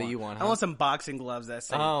exactly. Yeah, what I what want. do you want? I Huh? want some boxing gloves that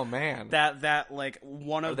say. Oh man, that like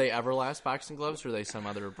one of are they Everlast boxing gloves or are they some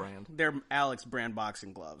other brand? They're Alex brand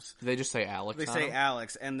boxing gloves. Do they just say Alex? They on say them?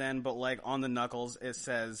 Alex, and then but like on the knuckles it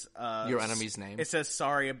says Your enemy's name. It says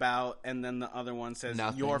sorry about, and then the other one says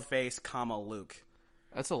Nothing. your face, comma Luke.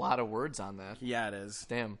 That's a lot of words on that. Yeah, it is.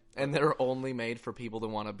 Damn. And they're only made for people that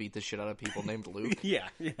want to beat the shit out of people named Luke. Yeah.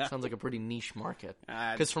 Sounds like a pretty niche market.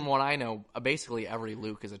 Because from what I know, basically every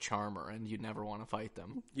Luke is a charmer, and you'd never want to fight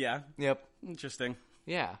them. Yeah. Yep. Interesting.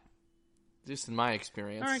 Yeah. Just in my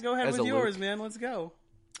experience. All right, go ahead as with a yours, Luke. man. Let's go.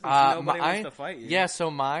 Nobody wants to fight you. Yeah,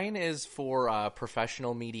 so mine is for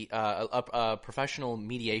professional professional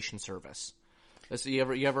mediation service. So you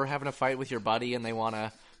ever having a fight with your buddy and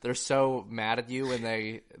they're so mad at you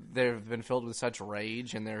and they've been filled with such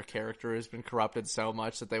rage and their character has been corrupted so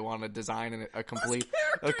much that they want to design a complete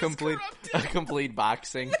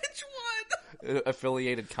boxing Which one?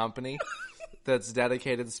 affiliated company that's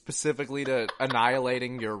dedicated specifically to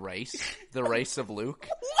annihilating your race, the race of Luke.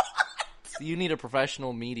 So you need a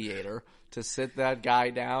professional mediator to sit that guy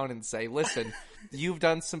down and say, "Listen, you've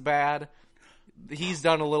done some bad. He's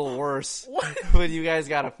done a little worse, but you guys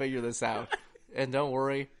got to figure this out. And don't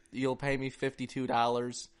worry, you'll pay me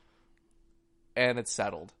 $52, and it's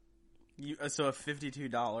settled." So a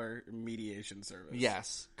 $52 mediation service.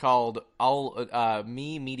 Yes, called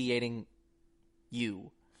Me Mediating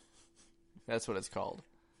You. That's what it's called.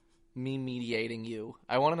 Me Mediating You.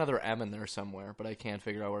 I want another M in there somewhere, but I can't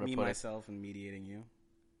figure out where to Me, put myself, and mediating you.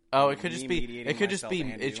 Oh, it could just Me be. mediating It could just be.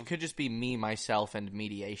 myself and It you. could just be me, myself, and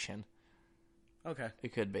mediation. Okay.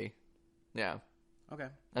 It could be. Yeah, Okay.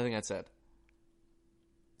 I think that's it.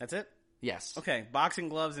 That's it? Yes. Okay. Boxing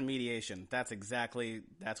gloves and mediation. That's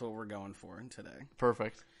what we're going for today.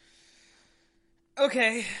 Perfect.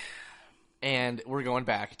 Okay. And we're going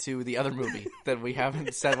back to the other movie that we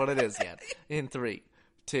haven't said what it is yet. In 3,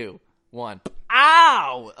 2, 1.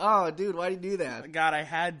 Ow! Oh, dude, why did you do that? God, I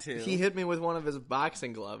had to. He hit me with one of his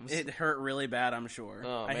boxing gloves. It hurt really bad, I'm sure.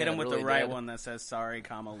 Oh, I man, hit him it with really the right did. one that says, sorry,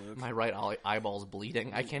 comma, Luke. My right eyeball's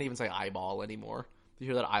bleeding. I can't even say eyeball anymore. You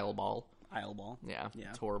hear that eyeball? Eyeball. Yeah, Yeah.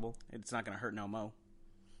 it's horrible. It's not going to hurt no mo.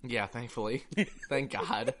 Yeah, thankfully. Thank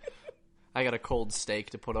God. I got a cold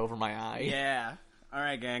steak to put over my eye. Yeah. All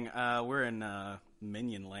right, gang. We're in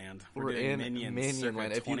Minion Land. We're doing in Minions Minion circa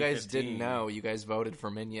Land. If you guys 2015. didn't know, you guys voted for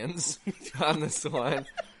Minions on this one.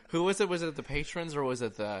 Who was it? Was it the patrons or was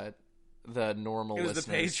it the normal It was listeners?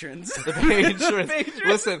 the patrons. The patrons. The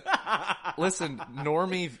patrons. Listen,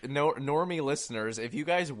 normie listeners, if you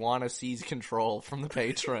guys want to seize control from the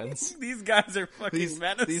patrons, These guys are fucking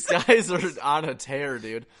menace. these guys are on a tear,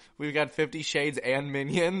 dude. We've got 50 Shades and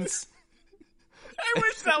Minions I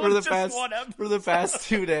wish that for was the just past one episode. for the past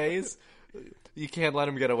 2 days. You can't let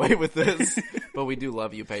them get away with this, but we do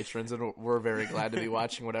love you, patrons, and we're very glad to be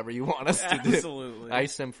watching whatever you want us to do. Absolutely. I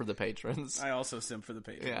sim for the patrons. I also simp for the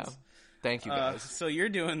patrons. Yeah, thank you guys. So you're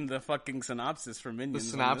doing the fucking synopsis for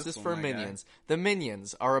Minions. The on synopsis this for one, my guy. Minions. The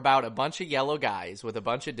Minions are about a bunch of yellow guys with a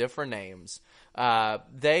bunch of different names.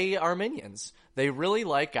 They are minions. They really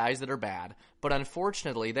like guys that are bad, but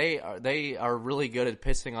unfortunately, they are really good at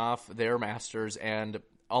pissing off their masters and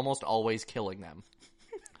almost always killing them.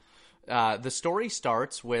 The story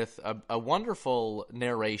starts with a wonderful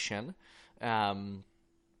narration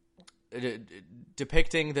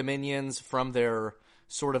depicting the minions from their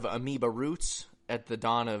sort of amoeba roots at the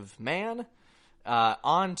dawn of man,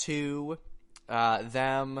 onto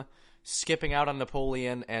them skipping out on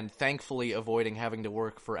Napoleon and thankfully avoiding having to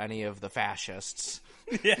work for any of the fascists.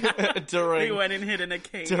 Yeah. during He went and hid in a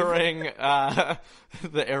cave. during the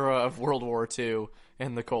era of World War II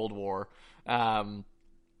and the Cold War.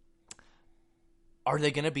 Are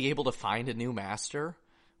they going to be able to find a new master?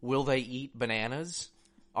 Will they eat bananas?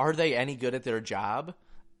 Are they any good at their job?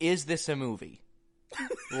 Is this a movie?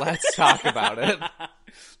 Let's talk about it.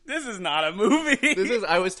 This is not a movie.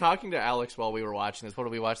 I was talking to Alex while we were watching this. What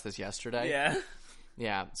did we watch this yesterday? Yeah.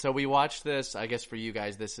 Yeah, so we watched this. I guess for you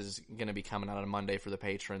guys, this is going to be coming out on Monday for the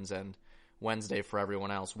patrons and Wednesday for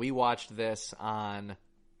everyone else. We watched this on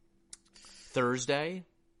Thursday,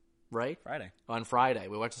 right? Friday. On Friday.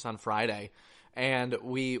 We watched this on Friday. And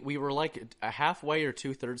we were like halfway or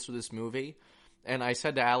 2/3 through this movie. And I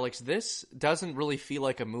said to Alex, this doesn't really feel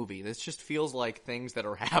like a movie. This just feels like things that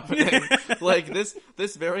are happening. Like this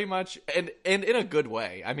very much, and in a good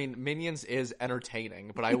way. I mean, Minions is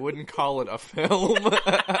entertaining, but I wouldn't call it a film.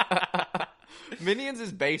 Minions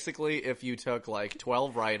is basically if you took like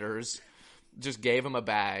 12 writers, just gave them a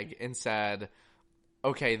bag and said,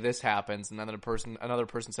 okay, this happens, and then another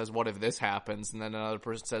person says, what if this happens? And then another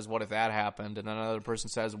person says, what if that happened? And then another person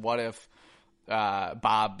says, what if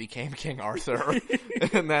Bob became King Arthur?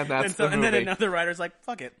 And then that's the movie. And then another writer's like,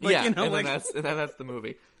 fuck it. Like, Yeah, you know, and like, then that's the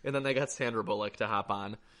movie. And then they got Sandra Bullock to hop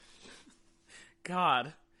on.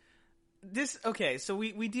 God. Okay, so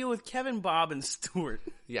we deal with Kevin, Bob, and Stuart.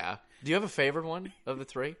 Yeah. Do you have a favorite one of the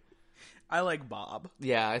three? I like Bob.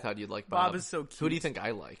 Yeah, I thought you'd like Bob. Bob is so cute. Who do you think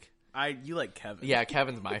I like? You like Kevin. Yeah,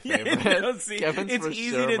 Kevin's my Yeah, favorite. no, see, Kevin's it's for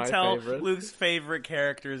easy sure to my tell favorite. Luke's favorite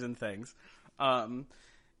characters and things.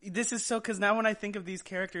 This is so, because now when I think of these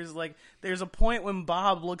characters, like, there's a point when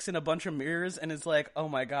Bob looks in a bunch of mirrors and is like, "Oh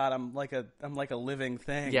my god, I'm like a living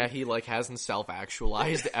thing." Yeah, he like hasn't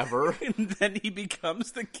self-actualized ever. And then he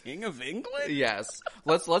becomes the king of England. Yes.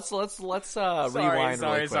 Let's rewind sorry,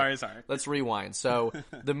 really quick. sorry. Let's rewind. So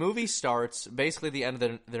the movie starts basically the end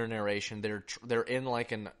of their narration. They're in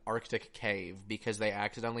like an Arctic cave because they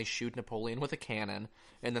accidentally shoot Napoleon with a cannon,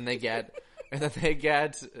 and then they get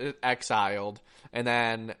exiled, and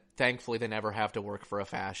then thankfully they never have to work for a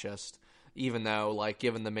fascist. Even though, like,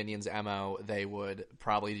 given the Minions' MO, they would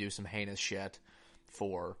probably do some heinous shit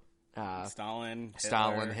for Stalin,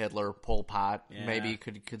 Hitler, Pol Pot. Yeah. Maybe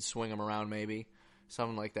could swing them around, maybe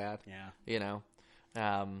something like that. Yeah. You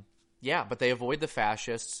know, yeah. But they avoid the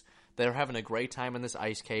fascists. They're having a great time in this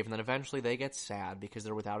ice cave, and then eventually they get sad because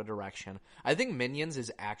they're without a direction. I think Minions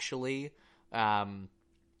is actually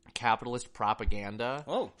capitalist propaganda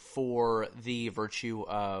for the virtue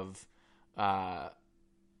of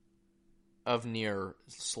near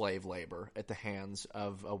slave labor at the hands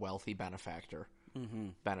of a wealthy benefactor.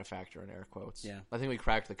 benefactor in air quotes. Yeah. I think we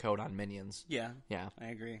cracked the code on Minions. Yeah, Yeah. I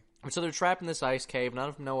agree. And so they're trapped in this ice cave. None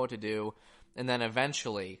of them know what to do. And then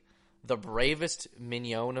eventually, the bravest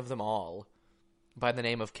minion of them all, by the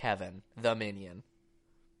name of Kevin, the Minion,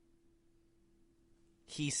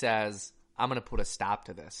 he says, I'm going to put a stop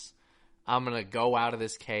to this. I'm going to go out of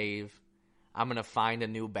this cave. I'm going to find a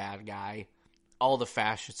new bad guy. All the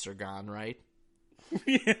fascists are gone, right?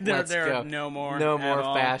 there go. are no more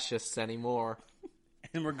fascists anymore.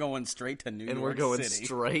 And we're going straight to New York City. And we're going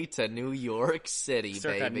straight to New York City,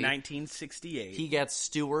 Circa baby. 1968. He gets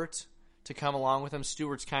Stuart to come along with him.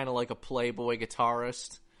 Stuart's kind of like a playboy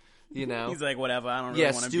guitarist, you know? He's like, whatever, I don't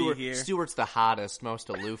really want to be here. Stuart's the hottest, most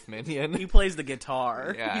aloof minion. He plays the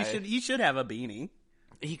guitar. Yeah. He should have a beanie.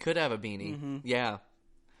 He could have a beanie. Yeah.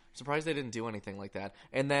 Surprised they didn't do anything like that.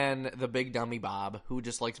 And then the big dummy Bob, who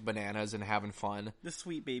just likes bananas and having fun. The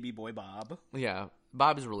sweet baby boy Bob. Yeah.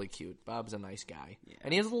 Bob is really cute. Bob's a nice guy. Yeah.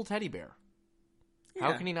 And he has a little teddy bear. Yeah.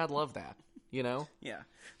 How can he not love that? You know? Yeah.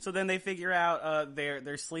 So then they figure out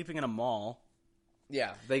they're sleeping in a mall.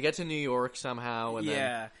 Yeah. They get to New York somehow. And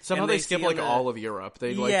then somehow and they skip like all of Europe.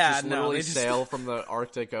 They literally sail from the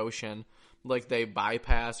Arctic Ocean. Like they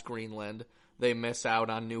bypass Greenland. They miss out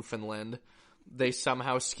on Newfoundland. They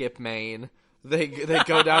somehow skip Maine. They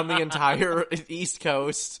go down the entire East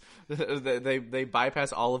Coast. They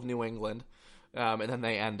bypass all of New England, and then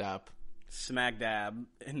they end up smack dab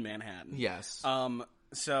in Manhattan. Yes.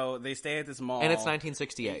 So they stay at this mall, and it's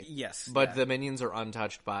 1968. Yes, but the Minions are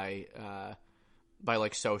untouched by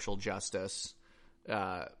like social justice.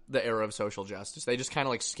 The era of social justice. They just kind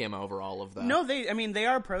of like skim over all of that. No, they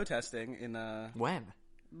are protesting in when.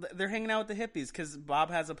 They're hanging out with the hippies because Bob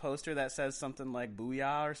has a poster that says something like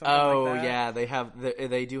 "Booyah" or something like that. Oh yeah,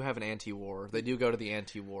 they do have an anti-war. They do go to the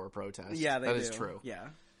anti-war protest. Yeah, that is true. Yeah.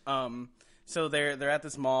 So they're at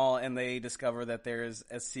this mall and they discover that there's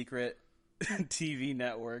a secret TV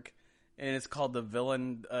network and it's called the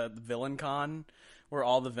Villain Con, where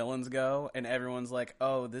all the villains go and everyone's like,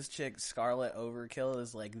 "Oh, this chick Scarlet Overkill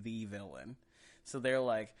is like the villain." So they're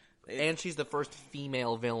like, and she's the first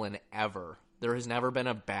female villain ever. There has never been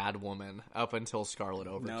a bad woman up until Scarlet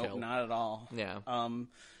Overkill. Nope, not at all. Yeah.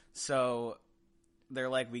 So they're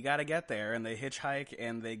like, we gotta get there, and they hitchhike,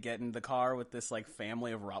 and they get in the car with this like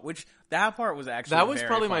family of rob. Which that part was actually very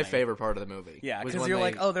probably funny. my favorite part of the movie. Yeah, because you're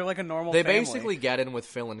like, oh, they're like a normal. They family. basically get in with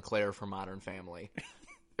Phil and Claire from Modern Family,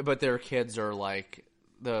 but their kids are like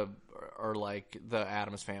the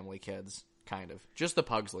Addams Family kids. Kind of. Just the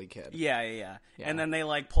Pugsley kid. Yeah. And then they,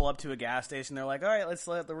 like, pull up to a gas station. They're like, all right,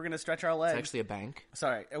 we're going to stretch our legs. It's actually a bank.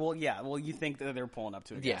 Sorry. Well, yeah. Well, you think that they're pulling up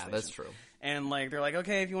to a gas station. Yeah, that's true. And, like, they're like,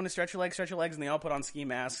 okay, if you want to stretch your legs. And they all put on ski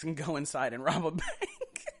masks and go inside and rob a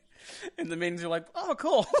bank. And the minions are like, oh,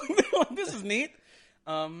 cool. This is neat.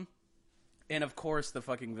 And, of course, the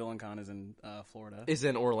fucking Villain Con is in Florida. Is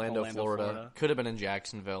in Orlando, Florida. Could have been in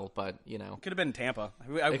Jacksonville, but, you know. Could have been in Tampa. It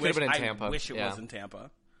could have been in Tampa. I wish it was in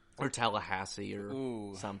Tampa. Or Tallahassee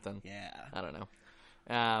or something. Yeah. I don't know.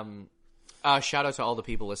 Shout out to all the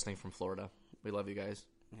people listening from Florida. We love you guys.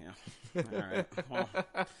 Yeah. All right. Well.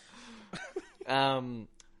 I'm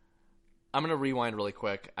going to rewind really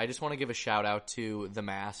quick. I just want to give a shout out to the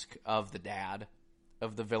mask of the dad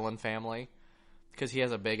of the villain family. Because he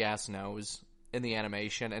has a big ass nose in the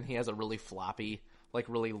animation. And he has a really floppy, like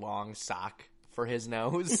really long sock for his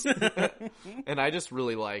nose. And I just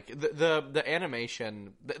really like the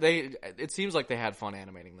animation. It seems like they had fun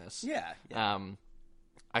animating this. Yeah.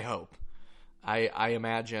 I hope. I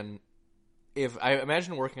imagine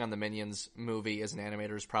working on the Minions movie as an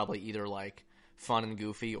animator is probably either like fun and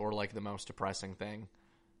goofy or like the most depressing thing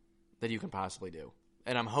that you can possibly do.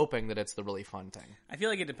 And I'm hoping that it's the really fun thing. I feel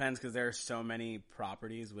like it depends because there are so many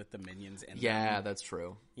properties with the Minions in them. Yeah, that's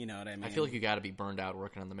true. You know what I mean? I feel like you got to be burned out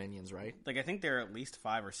working on the Minions, right? Like, I think there are at least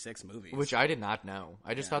 5 or 6 movies. Which I did not know.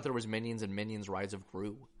 I just thought there was Minions and Minions Rise of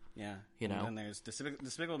Gru. Yeah. You know? And then there's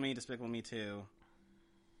Despicable Me, Despicable Me 2.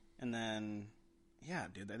 And then, yeah,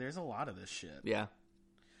 dude, there's a lot of this shit. Yeah.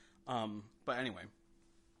 But anyway.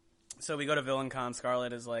 So we go to Villain Con.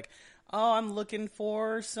 Scarlet is like, oh, I'm looking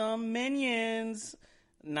for some Minions.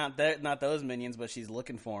 Not those Minions, but she's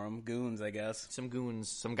looking for them. Goons, I guess. Some goons,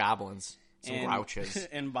 some goblins, some grouches.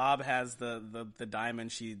 And Bob has the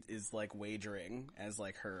diamond she is, like, wagering as,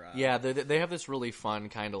 like, her... Yeah, they have this really fun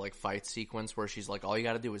kind of, like, fight sequence where she's like, all you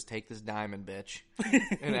gotta do is take this diamond, bitch.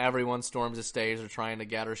 And everyone storms the stage. They're trying to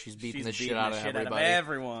get her. She's beating the shit out of everybody.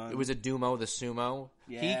 Everyone. It was a Dumo the Sumo.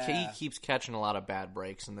 Yeah. He keeps catching a lot of bad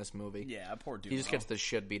breaks in this movie. Yeah, poor Dumo. He just gets the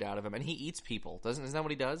shit beat out of him. And he eats people. Isn't that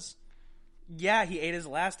what he does? Yeah, he ate his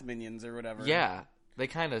last Minions or whatever. Yeah. They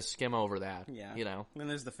kind of skim over that. Yeah. You know? And then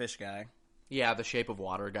there's the fish guy. Yeah, the Shape of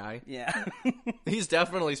Water guy. Yeah. He's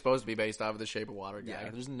definitely supposed to be based off of the Shape of Water guy. Yeah.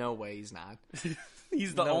 There's no way he's not.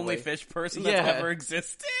 He's the No only way. fish person that's Yeah. ever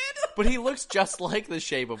existed. But he looks just like the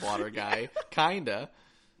Shape of Water guy, kinda.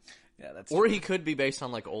 Yeah, that's Or he could be based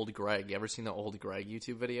on like Old Greg. You ever seen the Old Greg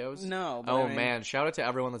YouTube videos? No, but Oh I mean- man, shout out to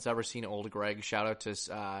everyone that's ever seen Old Greg. Shout out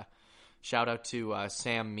to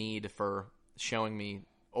Sam Mead for showing me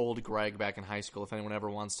Old Greg back in high school. If anyone ever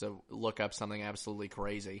wants to look up something absolutely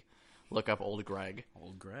crazy, look up Old Greg.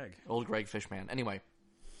 Old Greg. Old Greg Fishman. Anyway,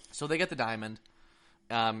 so they get the diamond.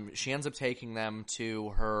 She ends up taking them to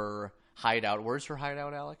her hideout. Where's her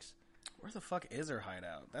hideout, Alex? Where the fuck is her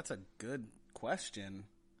hideout? That's a good question.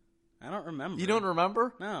 I don't remember. You don't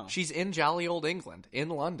remember? No. She's in jolly old England, in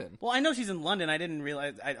London. Well, I know she's in London. I didn't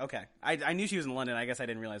realize. I knew she was in London. I guess I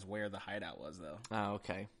didn't realize where the hideout was, though. Oh,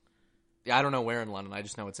 okay. Yeah, I don't know where in London. I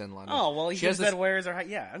just know it's in London. Oh, well, he She has just said this- where is her hideout.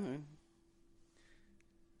 Yeah. I mean,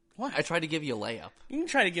 what? I tried to give you a layup. You can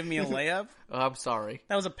try to give me a layup. Oh, I'm sorry.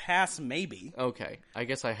 That was a pass, maybe. Okay, I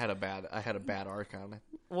guess I had a bad arc on it.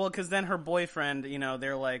 Well, because then her boyfriend,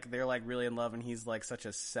 they're like really in love, and he's like such a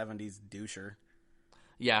 '70s doucher.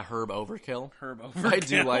 Yeah, Herb Overkill. Herb Overkill. I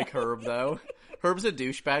do like Herb though. Herb's a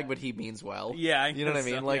douchebag, but he means well. Yeah, I you know what I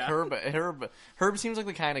guess mean. so, Like yeah. Herb seems like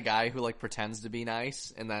the kind of guy who like pretends to be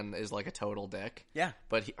nice and then is like a total dick. Yeah.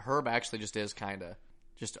 But Herb actually just is kind of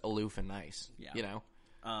just aloof and nice. Yeah. You know.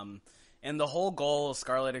 And the whole goal,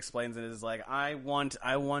 Scarlett explains it, is like, I want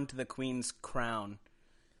the queen's crown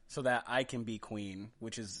so that I can be queen,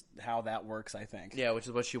 which is how that works, I think. Yeah, which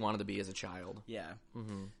is what she wanted to be as a child. Yeah.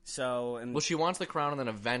 Mm-hmm. So, and Well, she wants the crown, and then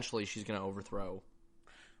eventually she's going to overthrow.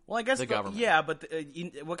 well, I guess the government. Yeah, but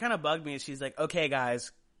what kind of bugged me is she's like, "Okay,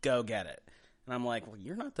 guys, go get it," and I'm like, "Well,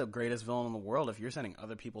 you're not the greatest villain in the world if you're sending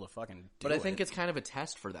other people to fucking do But I think it." it's kind of a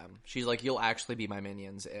test for them. She's like, "You'll actually be my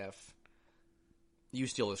minions if you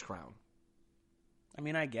steal this crown." I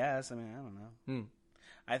mean, I guess. I mean, I don't know.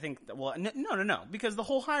 I think. Well, no, because the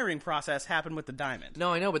whole hiring process happened with the diamond.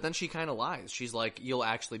 No, I know, but then she kind of lies. She's like, "You'll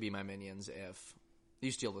actually be my minions if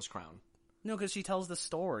you steal this crown." No, because she tells the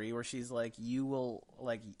story where she's like, "You will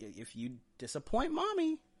if you disappoint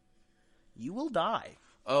mommy, you will die."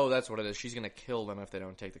 Oh, that's what it is. She's going to kill them if they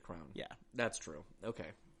don't take the crown. Yeah. That's true. Okay.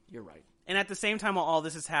 You're right. And at the same time, while all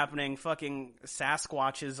this is happening, fucking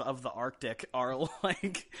Sasquatches of the Arctic are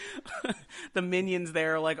like, the minions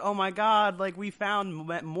there are like, "Oh my god, like we found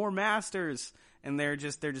more masters," and they're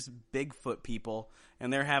just Bigfoot people,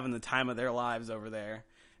 and they're having the time of their lives over there.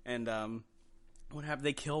 And what happened?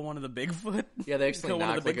 They kill one of the Bigfoot. Yeah, they actually Kill one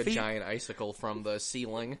of knock the like big a feet? giant icicle from the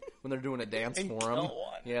ceiling when they're doing a dance And for kill him.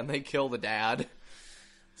 one. Yeah, and they kill the dad.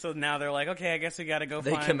 So now they're like, "Okay, I guess we got to go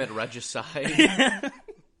They find." commit regicide.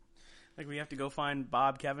 Like we have to go find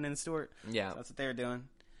Bob, Kevin, and Stuart. Yeah. So that's what they're doing.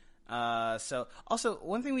 So also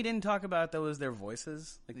one thing we didn't talk about though is their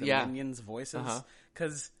voices, like the Yeah. minions' voices, Uh-huh.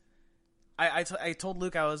 because I told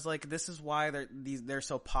Luke, I was like, this is why they're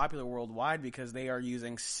so popular worldwide, because they are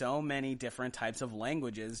using so many different types of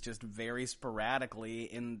languages just very sporadically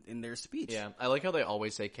in their speech. Yeah, I like how they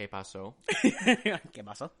always say "que paso," ¿Qué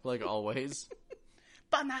pasó? like always.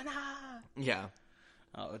 Banana. Yeah,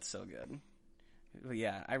 Oh, it's so good. But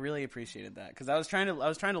yeah, I really appreciated that because I was trying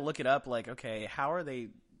to look it up. Like, okay, how are they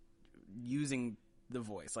using the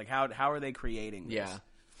voice? Like, how are they creating this? yeah,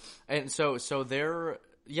 and so they're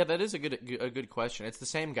that is a good question. It's the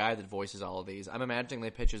same guy that voices all of these. I'm imagining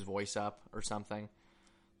they pitch his voice up or something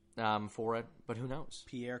for it, but who knows?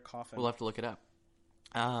 Pierre Coffin. We'll have to look it up.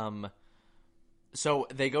 So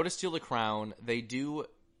they go to steal the crown. They do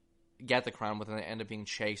get the crown, but then they end up being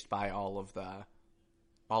chased by all of the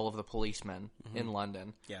policemen in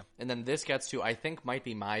London. Yeah. And then this gets to, I think, might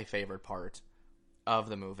be my favorite part of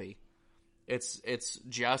the movie. It's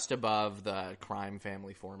just above the crime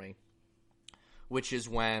family for me, which is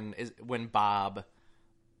when Bob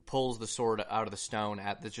pulls the sword out of the stone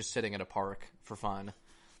that's just sitting at a park for fun.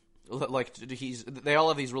 Like they all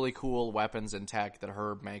have these really cool weapons and tech that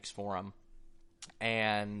Herb makes for them,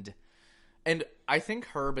 and I think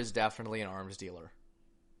Herb is definitely an arms dealer.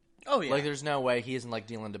 Oh yeah, Like, there's no way he isn't like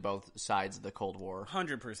dealing to both sides of the Cold War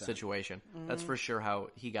 100%. situation. That's for sure how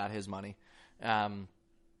he got his money.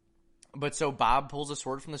 But so Bob pulls a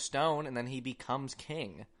sword from the stone, and then he becomes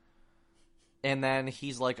king. And then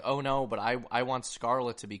he's like, "Oh no, but I want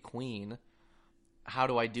Scarlet to be queen. How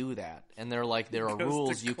do I do that?" And they're like, "There are goes to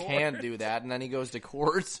rules. You court. can't do that." And then he goes to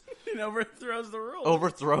court, and overthrows the rules.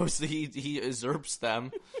 overthrows he usurps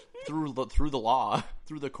them through the law,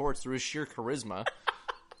 through the courts, through his sheer charisma.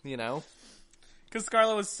 You know. Because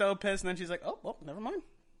Scarlet was so pissed, and then she's like, "Oh, well, never mind."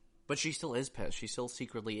 But she still is pissed. She still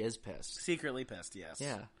secretly is pissed. Secretly pissed, yes.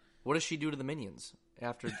 Yeah. What does she do to the minions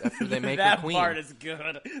after they make her That queen? part is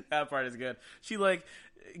good. That part is good. She like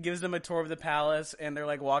gives them a tour of the palace, and they're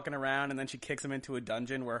like walking around, and then she kicks them into a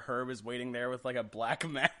dungeon where Herb is waiting there with like a black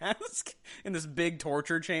mask in this big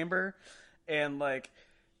torture chamber, and like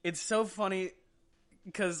it's so funny.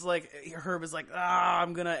 Because, like, Herb is like,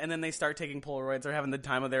 I'm gonna... And then they start taking Polaroids. They're having the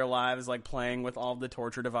time of their lives, like, playing with all the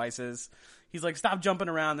torture devices. He's like, stop jumping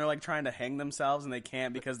around. They're, like, trying to hang themselves, and they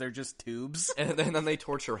can't because they're just tubes. And then they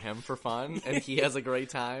torture him for fun, and he has a great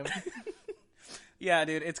time. Yeah,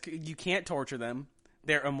 dude, you can't torture them.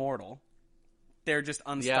 They're immortal. They're just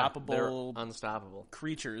unstoppable... Yeah, they're unstoppable.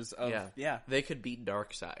 Creatures of... Yeah. They could beat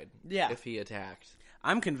Darkseid if he attacked.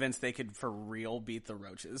 I'm convinced they could, for real, beat the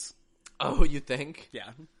roaches. Oh, you think?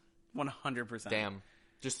 Yeah. 100%. Damn.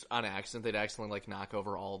 Just on accident, they'd accidentally, like, knock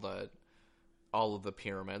over all of the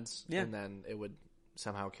pyramids, and then it would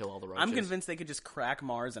somehow kill all the roaches. I'm convinced they could just crack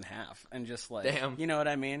Mars in half and just, like... Damn. You know what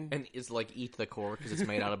I mean? And it's, like, eat the core because it's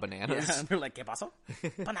made out of bananas. Yeah, they're like, ¿Qué pasó?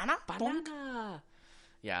 Banana? Banana!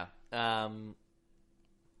 Yeah.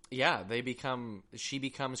 Yeah, she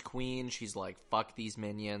becomes queen. She's like, fuck these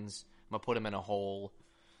minions. I'm gonna put them in a hole.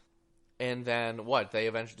 And then what? They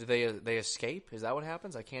eventually they escape? Is that what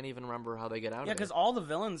happens? I can't even remember how they get out of it. Yeah, because all the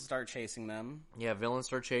villains start chasing them. Yeah, villains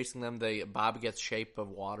start chasing them. Bob gets shape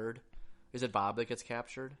of watered. Is it Bob that gets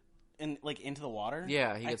captured? Into the water?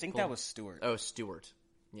 Yeah, I think that was Stuart. Oh, Stuart.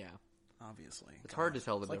 Yeah. Obviously. It's hard to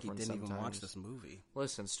tell the like difference he didn't sometimes. even watch this movie.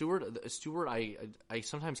 Listen, Stuart, I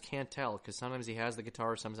sometimes can't tell because sometimes he has the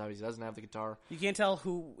guitar, sometimes he doesn't have the guitar. You can't tell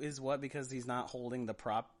who is what because he's not holding the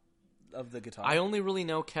prop of the guitar. I only really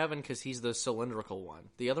know Kevin because he's the cylindrical one.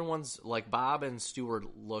 The other ones, like Bob and Stuart,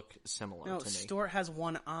 look similar to me. Stuart has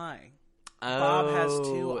one eye. Oh, Bob has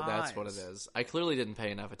two eyes. That's what it is. I clearly didn't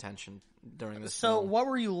pay enough attention during this So film. what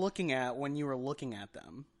were you looking at when you were looking at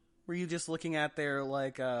them? Were you just looking at their,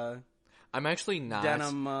 like, I'm actually not.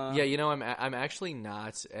 denim... Yeah, I'm actually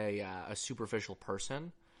not a superficial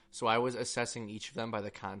person. So I was assessing each of them by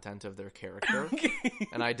the content of their character,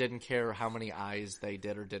 and I didn't care how many eyes they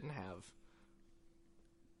did or didn't have.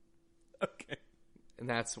 Okay. And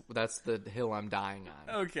that's the hill I'm dying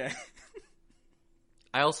on. Okay.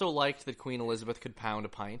 I also liked that Queen Elizabeth could pound a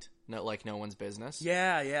pint, like no one's business.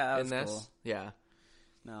 Yeah, that in was this, cool. yeah.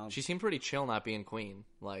 No. She seemed pretty chill not being queen.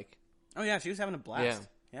 Like, Oh, yeah, she was having a blast.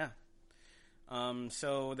 Yeah.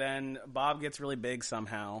 So then Bob gets really big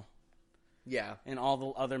somehow. yeah, And all the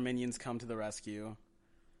other minions come to the rescue.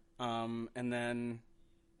 And then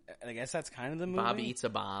I guess that's kind of the movie. Bob eats a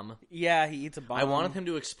bomb. Yeah, he eats a bomb. I wanted him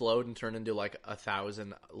to explode and turn into like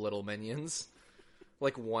 1,000 little minions,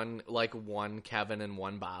 like one Kevin and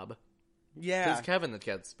one Bob. Yeah. It's Kevin that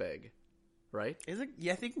gets big, right? Is it?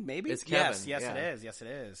 Yeah, I think maybe. It's Kevin, Yes, yeah. it is. Yes, it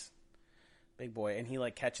is. Big boy. And he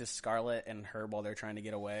like catches Scarlet and Herb while they're trying to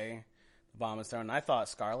get away. The bomb is thrown. And I thought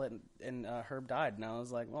Scarlet and Herb died. And I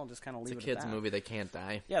was like, well, just kind of leave It's a it at kid's that. movie; they can't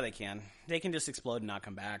die. Yeah, they can. They can just explode and not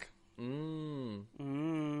come back.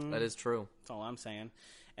 That is true. That's all I'm saying.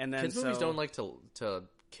 And then Kids movies don't like to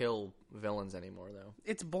kill villains anymore, though.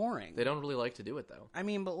 It's boring. They don't really like to do it, though. I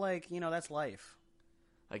mean, but like, that's life.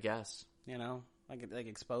 I guess. Like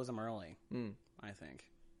expose them early. I think.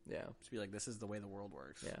 Yeah. Just be like, this is the way the world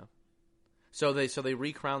works. Yeah. So they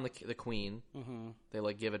recrown the queen. Mm-hmm. They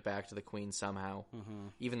like give it back to the queen somehow. Mm-hmm.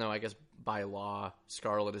 Even though I guess by law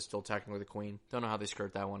Scarlet is still technically the queen. Don't know how they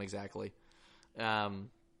skirt that one exactly.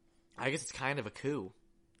 I guess it's kind of a coup.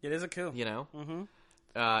 It is a coup. Mm-hmm.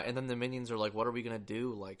 And then the minions are like, "What are we gonna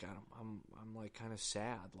do?" Like, I'm like kind of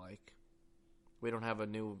sad. Like, we don't have a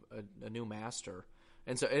new master.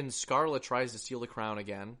 And Scarlet tries to steal the crown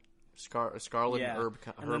again. Scarlet and Herb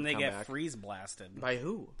and then they come get back. freeze blasted. By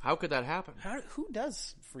who? How could that happen? Who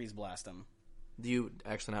does freeze blast them? Do you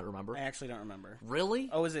actually not remember? I actually don't remember. Really?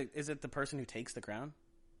 Oh, is it the person who takes the crown?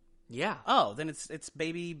 Yeah. Oh, then it's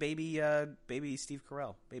baby Steve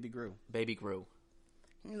Carell, baby Gru. Baby Gru.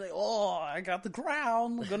 He's like, oh, I got the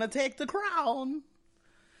crown. I'm gonna take the crown.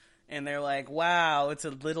 And they're like, wow, it's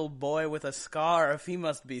a little boy with a scarf. He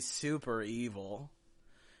must be super evil.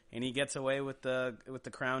 And he gets away with the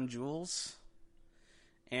crown jewels.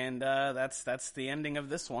 And that's the ending of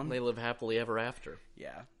this one. They live happily ever after.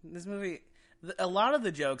 Yeah, this movie. A lot of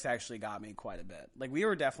the jokes actually got me quite a bit. Like, we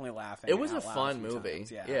were definitely laughing. It was a out loud fun few movie.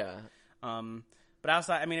 times, Yeah. But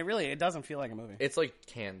outside, I mean, it doesn't feel like a movie. It's like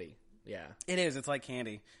candy. Yeah. It is. It's like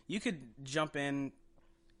candy. You could jump in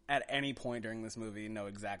at any point during this movie and know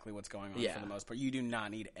exactly what's going on for the most part. You do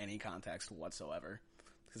not need any context whatsoever.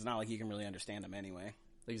 Because it's not like you can really understand them anyway.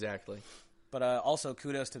 Exactly. But also,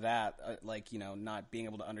 kudos to that. Not being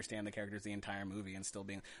able to understand the characters the entire movie and still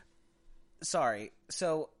being... Sorry.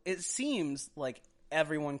 So, it seems like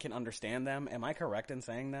everyone can understand them. Am I correct in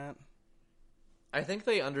saying that? I think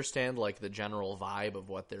they understand, like, the general vibe of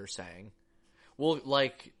what they're saying. Well,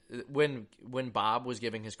 like, when Bob was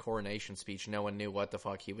giving his coronation speech, no one knew what the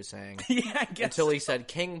fuck he was saying. Yeah, I guess. Until he said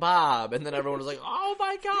King Bob, and then everyone was like, oh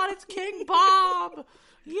my god, it's King Bob!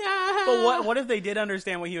 Yeah! But what if they did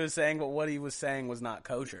understand what he was saying, but what he was saying was not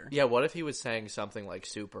kosher? Yeah, what if he was saying something, like,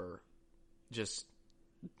 super, just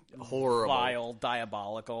horrible? Vile,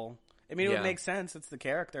 diabolical. I mean, it Yeah. would make sense. It's the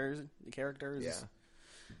characters. The characters. Yeah.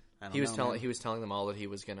 I don't He was know, telling man. he was telling them all that he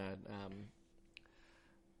was gonna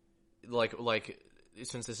like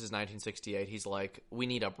since this is 1968, he's like, we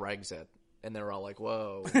need a Brexit, and they were all like,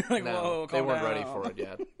 whoa, Like, no, whoa, they calm weren't ready down. for it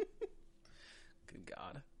yet. Good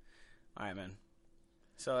God. All right, man.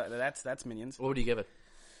 So that's Minions. What would you give it?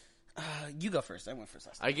 You go first. I went first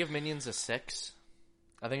last time. I give Minions a 6.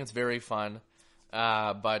 I think it's very fun,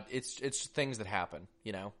 but it's things that happen,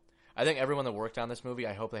 you know. I think everyone that worked on this movie,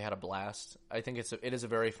 I hope they had a blast. I think it is a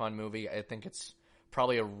very fun movie. I think it's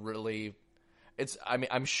probably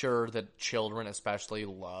I'm sure that children especially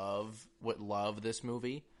would love this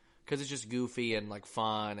movie because it's just goofy and like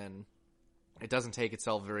fun, and it doesn't take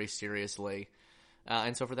itself very seriously,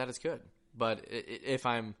 and so for that it's good. But if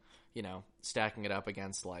I'm, you know, stacking it up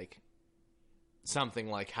against like something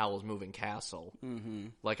like Howl's Moving Castle,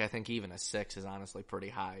 like I think even a 6 is honestly pretty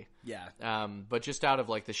high. Yeah. But just out of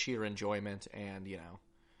like the sheer enjoyment and, you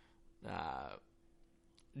know,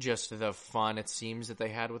 just the fun it seems that they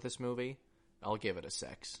had with this movie, I'll give it a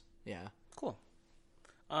 6. Yeah. Cool.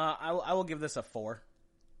 I will give this a 4.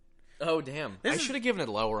 Oh, damn. I is- should have given it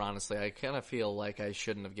lower, honestly. I kind of feel like I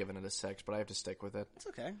shouldn't have given it a 6, but I have to stick with it. It's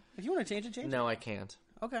okay. If you want to change it, change No, I can't. it.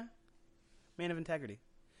 Okay. Man of integrity.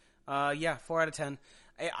 Yeah, 4 out of 10.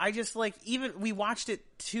 I just like, even we watched it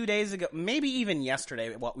 2 days ago, maybe even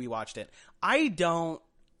yesterday. What we watched it. I'm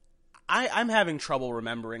having trouble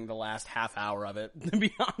remembering the last half hour of it. To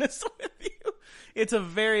be honest with you, it's a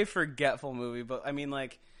very forgetful movie. But I mean,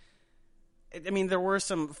 like, there were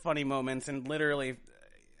some funny moments, and literally,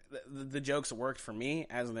 the jokes worked for me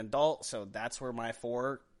as an adult. So that's where my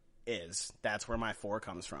 4 is. That's where my 4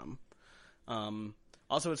 comes from.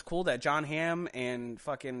 Also, it's cool that John Hamm and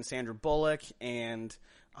fucking Sandra Bullock and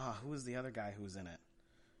who was the other guy who was in it?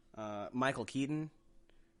 Michael Keaton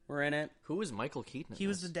were in it. Who was Michael Keaton? He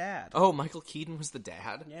was the dad. Oh, Michael Keaton was the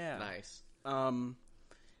dad? Yeah. Nice.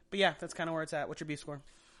 But yeah, that's kind of where it's at. What's your beef score?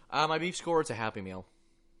 My beef score, it's a Happy Meal.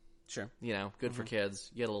 Sure. You know, good for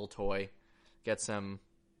kids. Get a little toy. Get some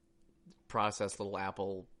processed little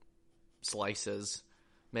apple slices.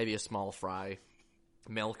 Maybe a small fry.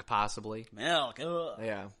 Milk, possibly. Milk. Ugh.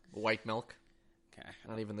 Yeah, white milk. Okay.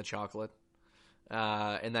 Not even the chocolate.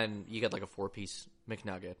 And then you get like a 4-piece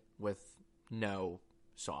McNugget with no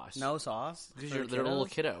sauce. No sauce? Because For they're a little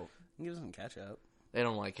kiddos? kiddo. Give some ketchup. They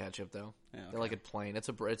don't like ketchup, though. Yeah, They like it plain. It's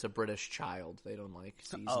a British child. They don't like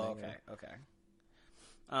seasoning. Oh, okay. Okay.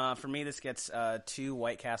 For me, this gets 2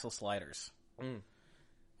 White Castle sliders.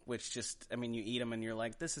 Which just, you eat them and you're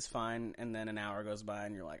like, this is fine. And then an hour goes by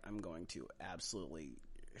and you're like, I'm going to absolutely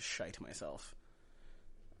shite myself.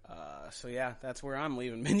 So yeah, that's where I'm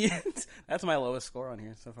leaving Minions. That's my lowest score on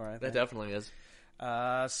here so far, I think. That definitely is.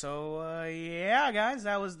 Yeah, guys,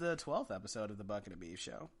 that was the 12th episode of the Bucket of Beef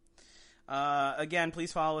Show. Again,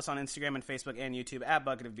 please follow us on Instagram and Facebook and YouTube at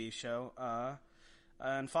Bucket of Beef Show.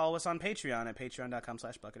 And follow us on Patreon at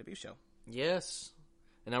patreon.com/Bucket of Beef Show. Yes.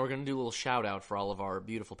 And now we're going to do a little shout out for all of our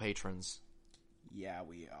beautiful patrons. Yeah,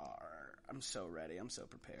 we are. I'm so ready. I'm so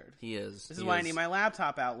prepared. He is. This is why I need my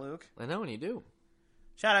laptop out, Luke. I know, and you do.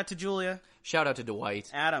 Shout out to Julia, Shout out to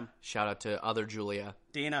Dwight. Adam, Shout out to other Julia.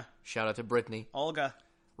 Dina, Shout out to Brittany, Olga,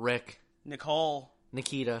 Rick, Nicole,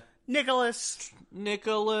 Nikita, Nicholas.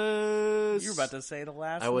 Nicholas. You were about to say the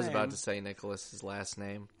last name. I was about to say Nicholas's last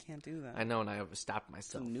name. Can't do that. I know, and I stopped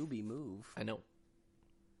It's a myself. newbie move. I know.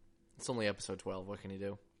 It's only episode 12. What can you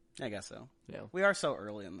do? I guess so. Yeah. We are so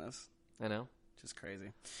early in this. I know. Just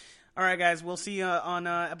crazy. All right, guys. We'll see you on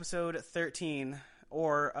episode 13.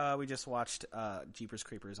 Or we just watched Jeepers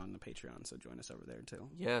Creepers on the Patreon, so join us over there, too.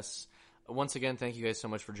 Yes. Once again, thank you guys so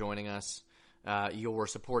much for joining us. Your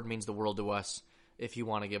support means the world to us. If you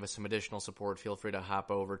want to give us some additional support, feel free to hop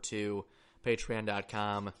over to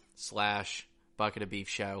patreon.com/Bucket of Beef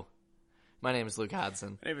Show. My name is Luke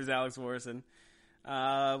Hodson. My name is Alex Morrison.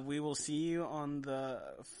 We will see you on the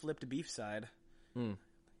flipped beef side.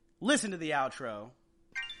 Listen to the outro.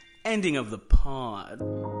 Ending of the pod.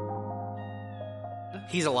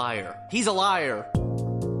 He's a liar. He's a liar.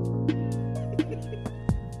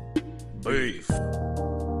 Beef.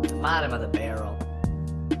 Bottom of the barrel.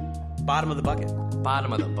 Bottom of the bucket.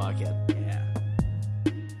 Bottom of the bucket. Yeah.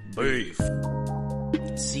 Beef.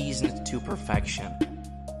 Seasoned to perfection.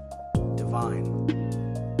 Divine.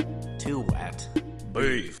 Too wet.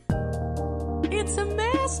 Beef. It's a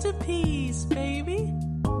masterpiece, baby.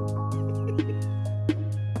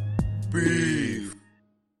 Beef.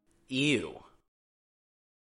 Ew.